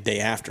activity the day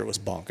after was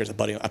bonkers.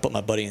 I put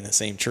my buddy in the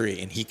same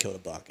tree, and he killed a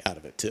buck out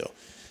of it too.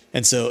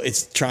 And so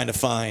it's trying to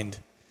find,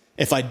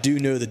 if I do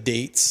know the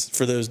dates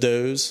for those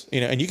does, you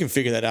know, and you can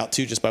figure that out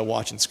too just by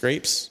watching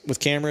scrapes with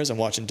cameras and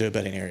watching doe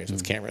bedding areas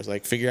with cameras.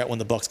 Like figure out when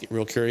the bucks get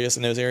real curious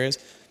in those areas.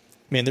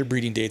 Man, their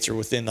breeding dates are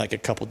within like a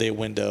couple day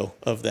window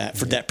of that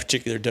for that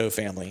particular doe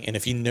family. And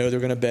if you know they're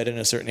going to bed in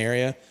a certain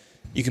area,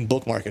 you can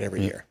bookmark it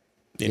every year.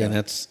 You know? And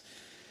that's,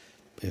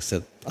 like I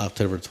said,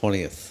 October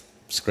 20th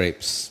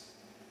scrapes.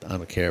 I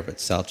don't care if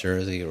it's South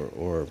Jersey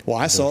or well,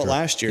 I saw it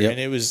last year, and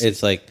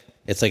it's like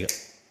a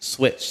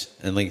switch,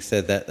 and like you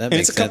said, that and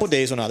makes it's a couple sense.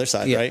 days on either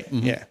side, right?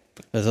 Mm-hmm. Yeah.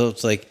 So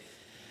it's like,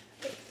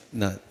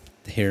 not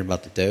hearing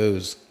about the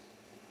does.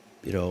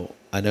 You know,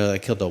 I know I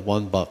killed a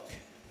 1 buck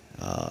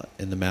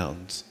in the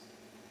mountains.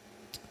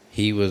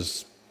 He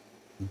was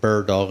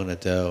bird dogging a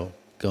doe,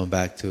 going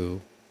back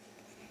to,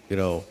 you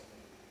know,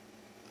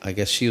 I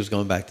guess she was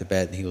going back to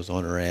bed, and he was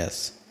on her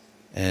ass.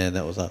 And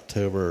that was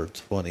October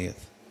 20th.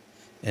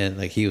 And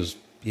like he was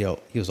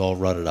all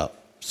rutted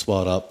up,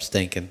 swelled up,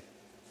 stinking,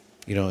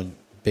 you know, and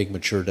big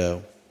mature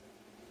doe.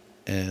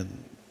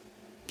 And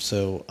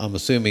so I'm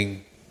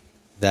assuming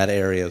that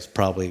area is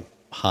probably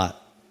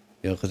hot,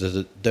 you know, because there's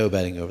a doe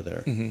bedding over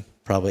there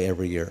probably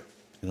every year,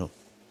 you know.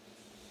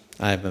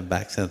 I haven't been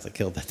back since I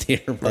killed that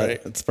deer, but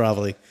it's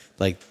probably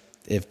like,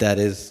 if that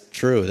is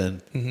true,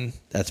 then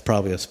that's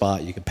probably a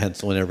spot you can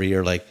pencil in every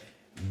year, like,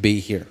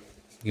 be here.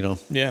 You know,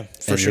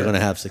 for sure. You're going to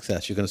have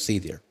success. You're going to see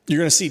deer. You're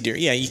going to see deer.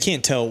 Yeah, you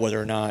can't tell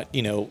whether or not,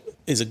 you know,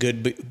 is a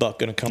good buck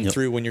going to come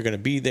through when you're going to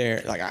be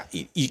there. Like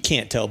you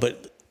can't tell,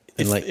 but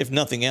if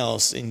nothing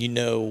else, and you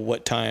know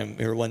what time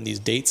or when these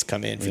dates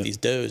come in for these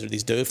does or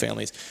these doe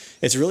families,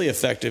 it's really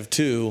effective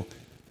too.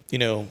 You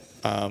know,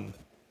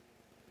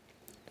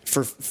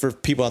 for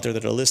people out there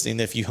that are listening,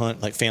 if you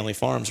hunt like family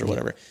farms or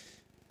whatever.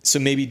 So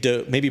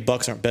maybe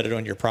bucks aren't bedded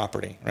on your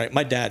property, right?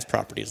 My dad's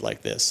property is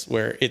like this,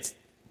 where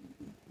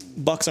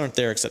bucks aren't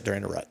there except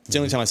during the rut. It's the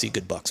only time I see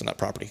good bucks on that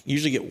property. You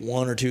usually get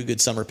 1 or 2 good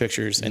summer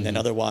pictures, and then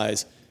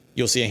otherwise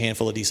you'll see a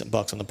handful of decent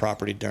bucks on the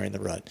property during the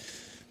rut.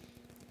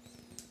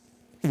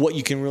 What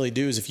you can really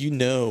do is, if you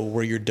know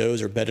where your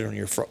does are bedded on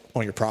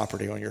your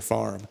property, on your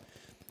farm,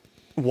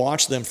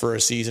 watch them for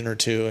a season or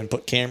 2 and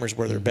put cameras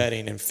where they're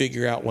bedding and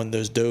figure out when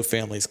those doe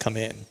families come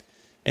in.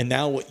 And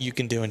now what you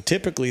can do, and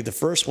typically the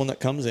first one that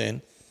comes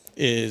in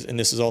is, and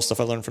this is all stuff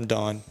I learned from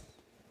Don,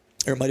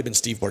 or it might have been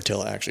Steve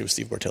Bartilla, actually, it was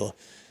Steve Bartilla,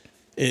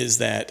 is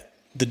that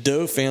the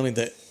doe family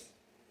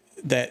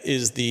that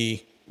is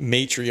the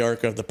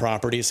matriarch of the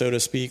property, so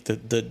to speak,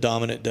 the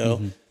dominant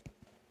doe,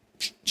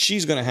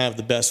 she's going to have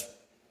the best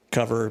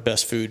cover,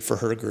 best food for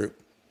her group.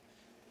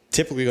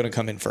 Typically going to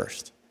come in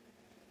first.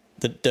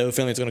 The doe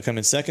family is going to come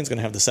in second, is going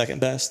to have the second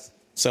best,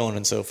 so on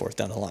and so forth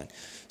down the line.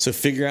 So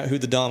figure out who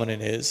the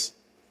dominant is.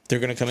 They're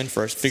going to come in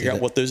first. Figure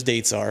out what those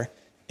dates are,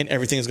 and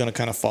everything is going to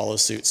kind of follow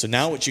suit. So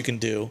now what you can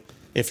do,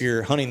 if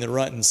you're hunting the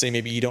rut and say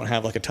maybe you don't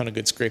have like a ton of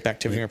good scrape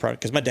activity on your property,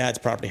 because my dad's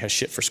property has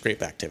shit for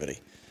scrape activity.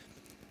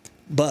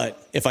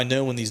 But if I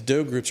know when these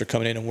doe groups are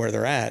coming in and where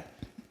they're at,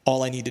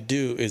 all I need to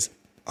do is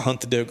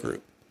hunt the doe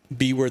group,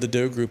 be where the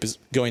doe group is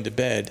going to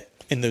bed,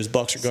 and those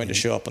bucks are going to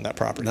show up on that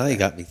property. Now you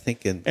got me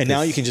thinking. And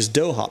now you can just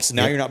doe hop. So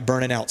now you're not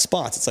burning out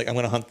spots. It's like, I'm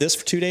going to hunt this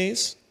for 2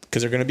 days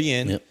because they're going to be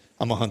in. Yep.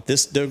 I'm going to hunt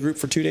this doe group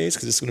for 2 days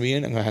because it's going to be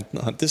in. I'm going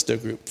to hunt this doe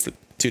group for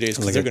 2 days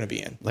because they're going to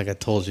be in. Like I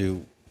told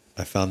you,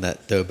 I found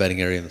that doe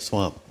bedding area in the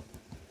swamp.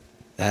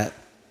 That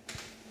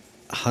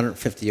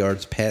 150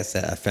 yards past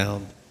that, I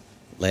found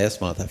last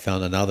month, I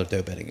found another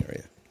doe bedding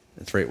area.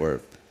 It's right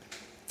where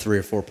 3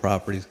 or 4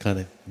 properties kind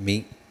of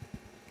meet.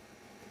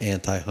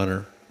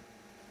 Anti-hunter.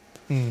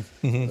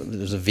 Mm-hmm.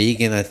 There's a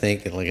vegan, I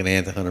think, and like an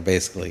anti-hunter,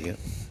 basically.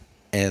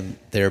 And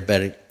they're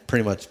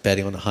pretty much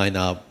bedding on the high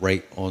knob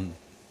right on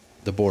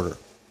the border.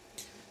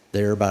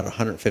 They're about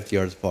 150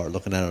 yards apart.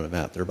 Looking at it on the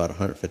map, they're about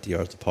 150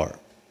 yards apart.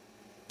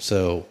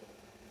 So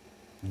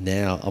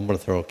now I'm going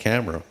to throw a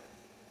camera,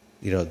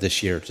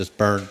 this year. Just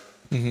burn.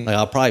 Mm-hmm. Like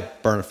I'll probably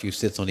burn a few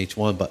sits on each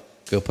one, but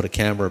go put a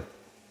camera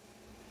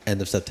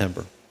end of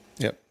September.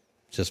 Yep.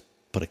 Just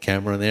put a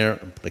camera in there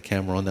and put a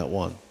camera on that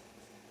one.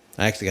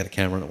 I actually got a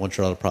camera on that one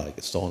shot. It'll probably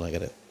get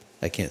stolen.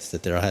 I can't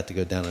sit there. I had to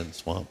go down in the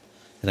swamp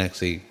and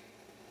actually,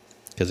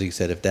 because he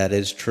said if that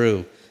is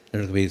true,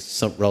 there's going to be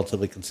some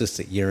relatively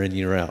consistent year in,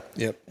 year out.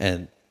 Yep.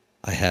 And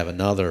I have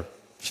another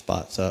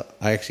spot. So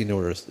I actually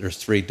know there's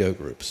 3 doe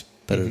groups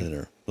that are in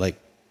there, like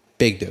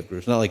big doe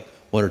groups, not like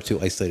 1 or 2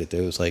 isolated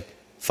does, like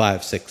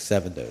 5, 6,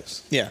 7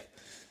 does. Yeah.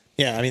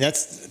 Yeah. I mean,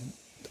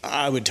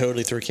 I would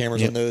totally throw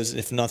cameras on those,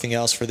 if nothing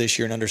else, for this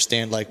year, and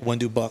understand like when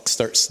do bucks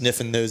start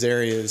sniffing those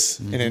areas.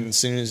 Mm-hmm. And then as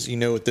soon as you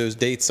know what those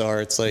dates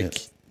are, it's like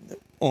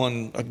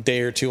on a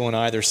day or 2 on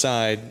either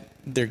side,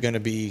 they're going to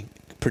be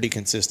pretty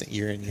consistent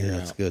year in, year out.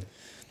 That's good.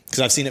 Because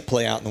I've seen it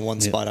play out in the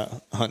one spot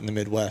I hunt in the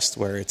Midwest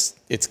where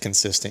it's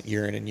consistent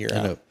year in and year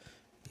out.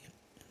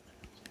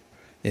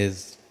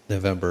 Is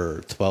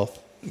November 12th.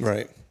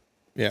 Right.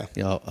 Yeah.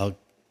 I'll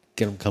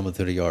get them coming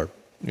through the yard.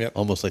 Yep.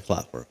 Almost like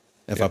clockwork.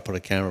 If I put a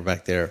camera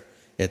back there,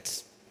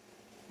 that's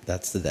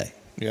the day.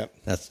 Yep.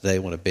 That's the day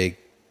when a big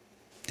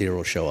deer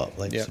will show up.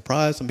 Like,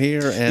 surprise, I'm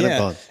here, and I'm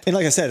gone. And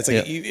like I said, it's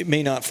like you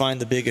may not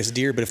find the biggest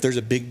deer, but if there's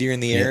a big deer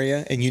in the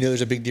area and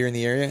there's a big deer in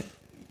the area,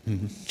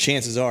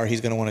 chances are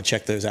he's going to want to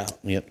check those out.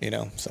 Yep.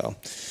 So,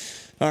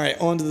 all right,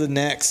 on to the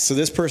next. So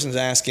this person's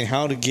asking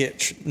how to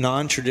get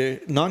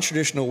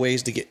non-traditional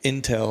ways to get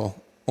intel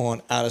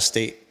on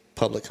out-of-state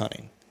public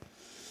hunting.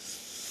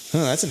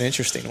 Oh, that's an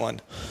interesting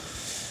one.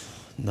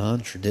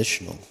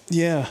 Non-traditional.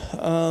 Yeah.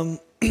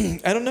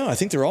 I don't know. I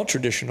think they're all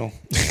traditional.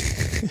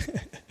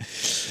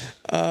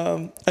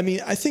 I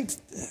mean, I think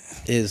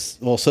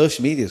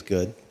social media is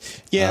good.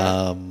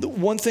 Yeah. The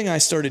one thing I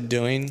started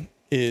doing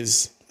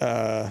is,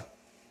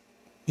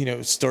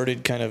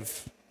 started kind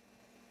of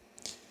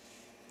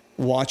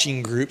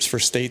watching groups for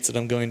states that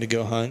I'm going to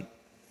go hunt.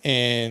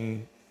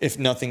 And if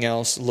nothing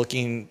else,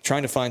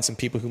 trying to find some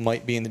people who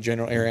might be in the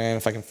general area. And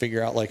if I can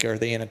figure out, like, are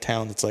they in a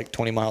town that's like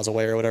 20 miles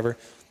away or whatever,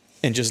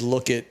 and just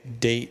look at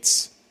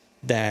dates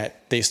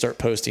that they start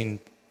posting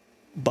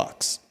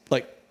bucks,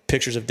 like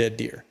pictures of dead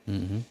deer.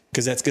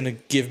 Because that's going to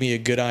give me a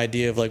good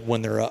idea of like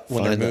when they're up,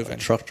 when they're moving.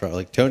 Truck driver,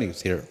 like Tony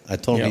was here. I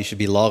told him he should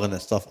be logging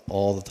that stuff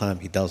all the time.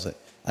 He does it.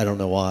 I don't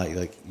know why.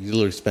 Like, you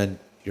literally spend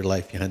your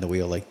life behind the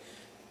wheel. Like,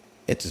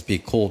 it just be a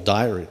cool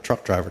diary,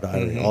 truck driver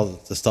diary. All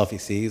the stuff he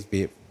sees,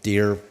 be it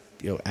deer,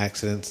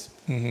 accidents.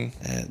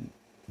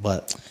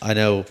 But I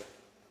know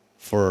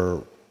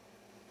for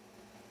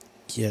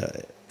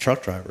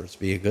truck drivers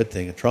be a good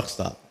thing. A truck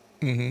stop.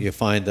 You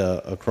find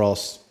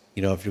across.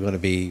 If you're going to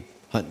be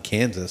hunting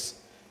Kansas,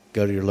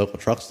 go to your local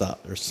truck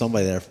stop. There's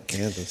somebody there from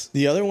Kansas.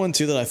 The other one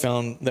too that I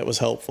found that was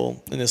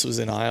helpful, and this was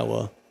in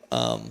Iowa,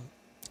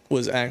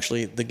 was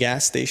actually the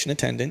gas station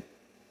attendant,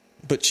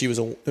 but it was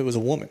a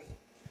woman.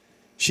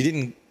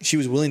 She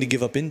was willing to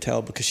give up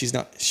intel because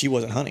she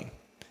wasn't hunting.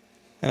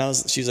 And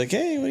she's like,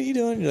 hey, what are you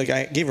doing? Like,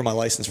 I gave her my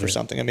license for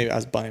something. Maybe I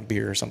was buying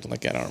beer or something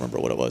like that. I don't remember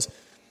what it was.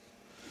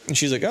 And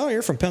she's like, oh,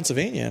 you're from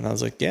Pennsylvania. And I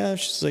was like, yeah.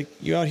 She's like,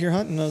 you out here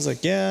hunting? And I was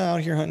like, yeah,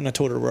 out here hunting. I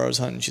told her where I was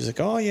hunting. She's like,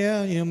 oh,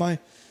 yeah, my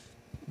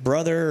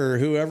brother or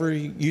whoever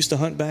used to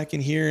hunt back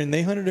in here, and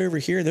they hunted over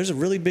here. There's a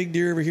really big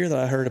deer over here that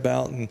I heard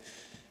about, and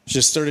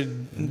just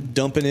started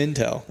dumping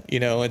intel.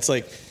 It's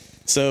like,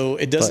 so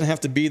it doesn't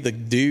have to be the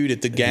dude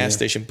at the gas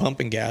station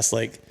pumping gas.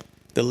 Like,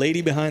 the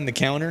lady behind the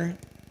counter,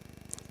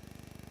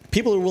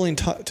 people are willing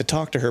to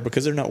talk to her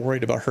because they're not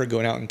worried about her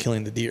going out and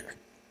killing the deer.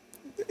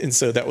 And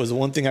so that was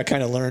one thing I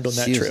kind of learned on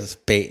that trip. She was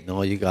just baiting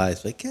all you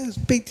guys. Like, yeah, there's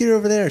a big deer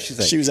over there. She's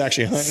like, she was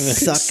actually hunting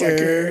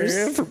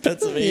suckers for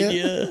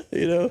Pennsylvania,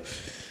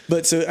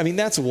 But so, I mean,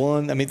 that's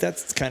one. I mean,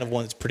 that's kind of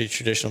one that's pretty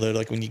traditional though.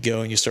 Like when you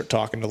go and you start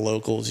talking to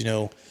locals,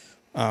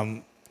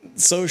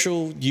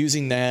 social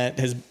using that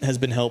has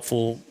been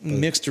helpful.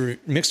 Mixed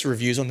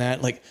reviews on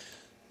that. Like,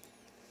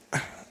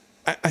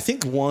 I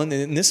think one,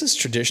 and this is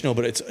traditional,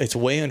 but it's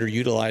way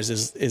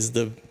underutilized, is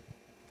the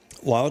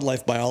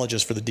wildlife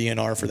biologist for the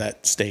DNR for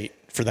that state,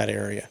 for that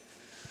area.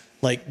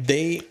 Like,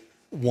 they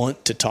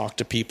want to talk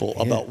to people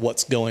about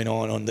what's going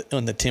on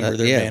the timber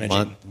they're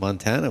managing.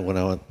 Montana, when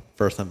I went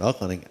first time elk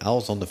hunting, I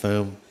was on the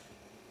phone.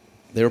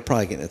 They were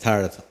probably getting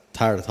tired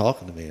tired of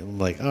talking to me. I'm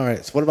like, all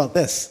right, so what about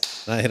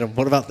this? And I hit them,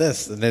 what about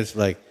this? And they're just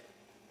like,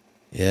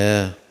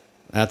 yeah.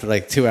 After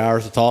like 2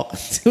 hours of talking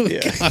to a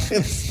guy,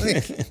 it's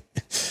like,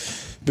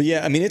 But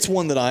yeah, I mean, it's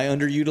one that I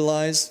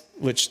underutilize,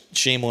 which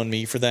shame on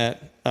me for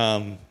that.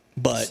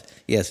 But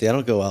yeah, see, I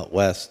don't go out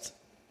west.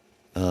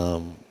 I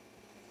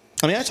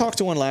mean, I talked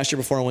to one last year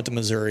before I went to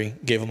Missouri,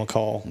 gave him a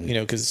call, you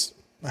know, because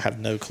I have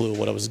no clue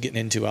what I was getting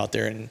into out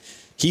there. And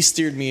he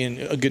steered me in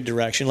a good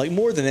direction, like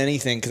more than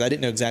anything, because I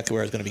didn't know exactly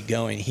where I was going to be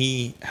going.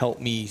 He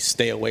helped me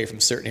stay away from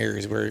certain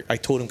areas where I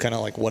told him kind of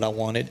like what I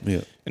wanted.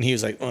 Yeah. And he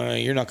was like,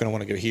 you're not going to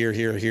want to go here,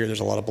 here, here. There's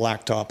a lot of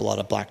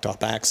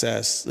blacktop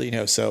access, you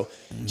know, so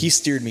he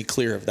steered me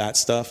clear of that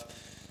stuff.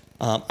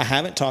 I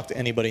haven't talked to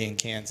anybody in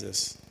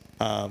Kansas.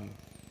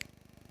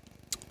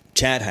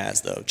 Chad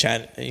has, though.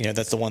 Chad, you know,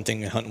 that's the one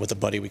thing hunting with a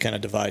buddy, we kind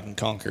of divide and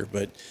conquer.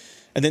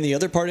 And then the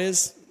other part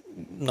is,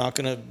 I'm not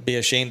going to be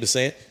ashamed to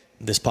say it,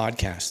 this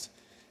podcast.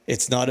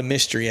 It's not a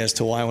mystery as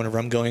to why whenever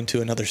I'm going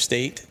to another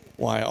state,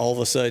 why all of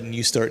a sudden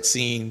you start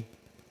seeing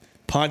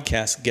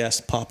podcast guests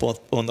pop up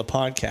on the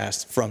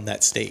podcast from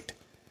that state.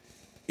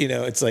 You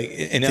know, it's like...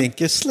 And think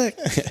you're slick.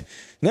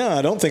 No,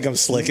 I don't think I'm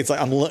slick. It's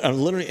like I'm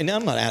literally... And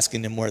I'm not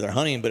asking them where they're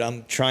hunting, but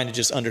I'm trying to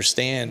just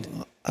understand...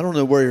 I don't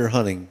know where you're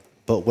hunting,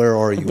 but where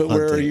are you hunting? But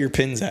where are your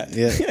pins at?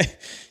 Yeah.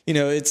 You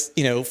know, it's...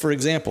 You know, for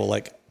example,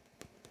 like,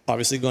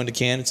 obviously going to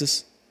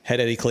Kansas, had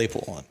Eddie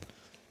Claypool on.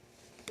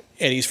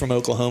 Eddie's from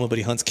Oklahoma, but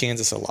he hunts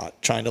Kansas a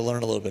lot. Trying to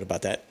learn a little bit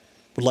about that.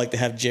 Would like to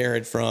have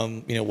Jared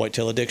from, you know,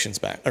 Whitetail Addictions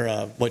back, or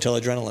Whitetail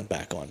Adrenaline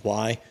back on.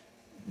 Why?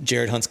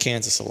 Jared hunts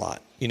Kansas a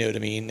lot. You know what I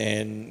mean?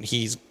 And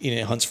he's, you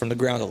know, hunts from the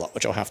ground a lot,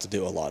 which I'll have to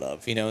do a lot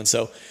of, you know. And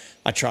so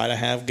I try to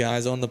have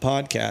guys on the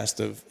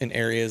podcast in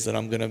areas that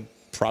I'm going to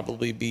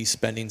probably be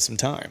spending some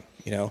time,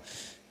 you know.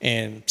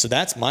 And so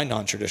that's my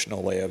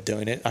non-traditional way of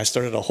doing it. I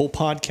started a whole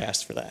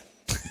podcast for that.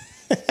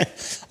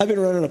 I've been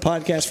running a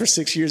podcast for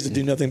 6 years to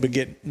do nothing but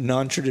get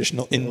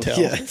non-traditional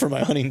intel for my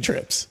hunting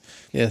trips.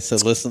 Yeah, so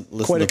listen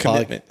Quite a to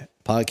commitment.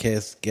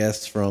 podcast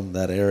guests from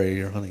that area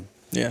you're hunting.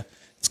 Yeah,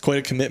 it's quite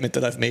a commitment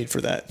that I've made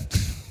for that.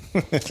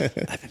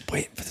 I've been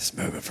waiting for this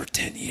moment for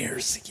 10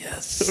 years.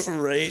 Yes.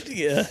 Right.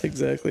 Yeah,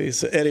 exactly.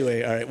 So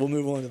anyway, all right, we'll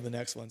move on to the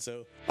next one.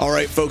 So, all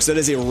right, folks, that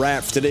is a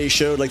wrap for today's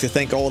show. I'd like to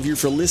thank all of you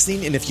for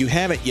listening. And if you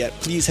haven't yet,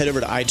 please head over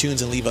to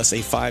iTunes and leave us a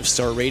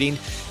 5-star rating.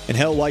 And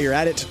hell, while you're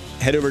at it,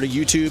 head over to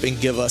YouTube and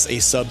give us a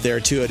sub there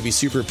too. I'd be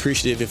super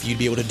appreciative if you'd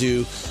be able to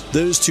do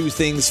those two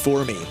things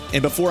for me.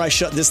 And before I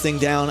shut this thing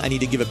down, I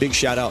need to give a big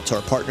shout out to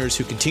our partners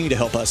who continue to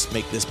help us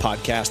make this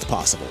podcast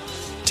possible.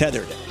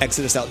 Tethered,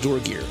 Exodus Outdoor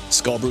Gear,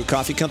 Skull Brew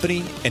Coffee Company,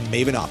 and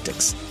Maven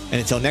Optics.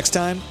 And until next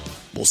time,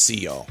 we'll see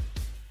y'all.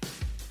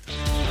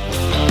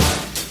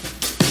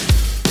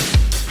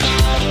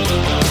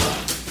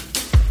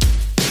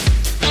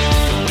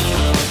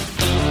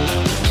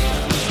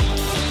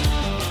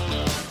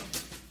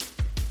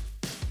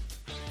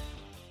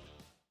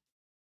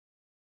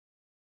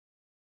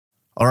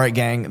 All right,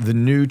 gang, the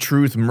new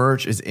Truth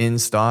merch is in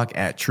stock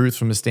at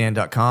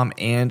truthfromthestand.com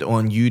and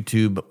on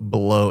YouTube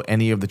below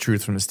any of the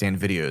Truth from the Stand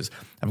videos.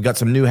 I've got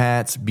some new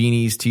hats,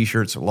 beanies,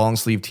 t-shirts, long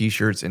sleeve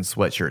t-shirts, and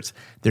sweatshirts.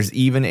 There's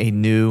even a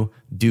new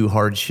Do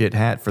Hard Shit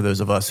hat for those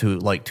of us who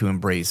like to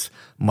embrace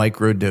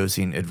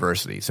micro-dosing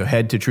adversity. So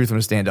head to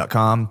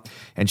truthfromthestand.com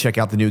and check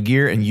out the new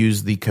gear and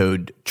use the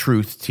code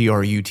TRUTH,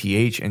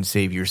 T-R-U-T-H, and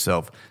save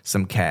yourself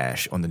some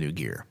cash on the new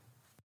gear.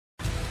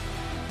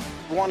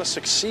 You want to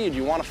succeed,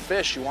 you want to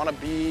fish, you want to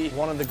be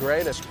one of the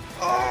greatest.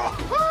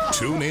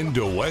 Tune in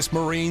to West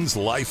Marine's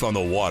Life on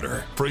the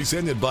Water,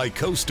 presented by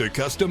Costa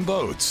Custom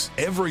Boats,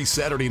 every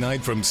Saturday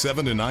night from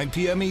 7 to 9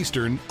 p.m.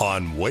 Eastern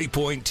on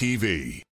Waypoint TV.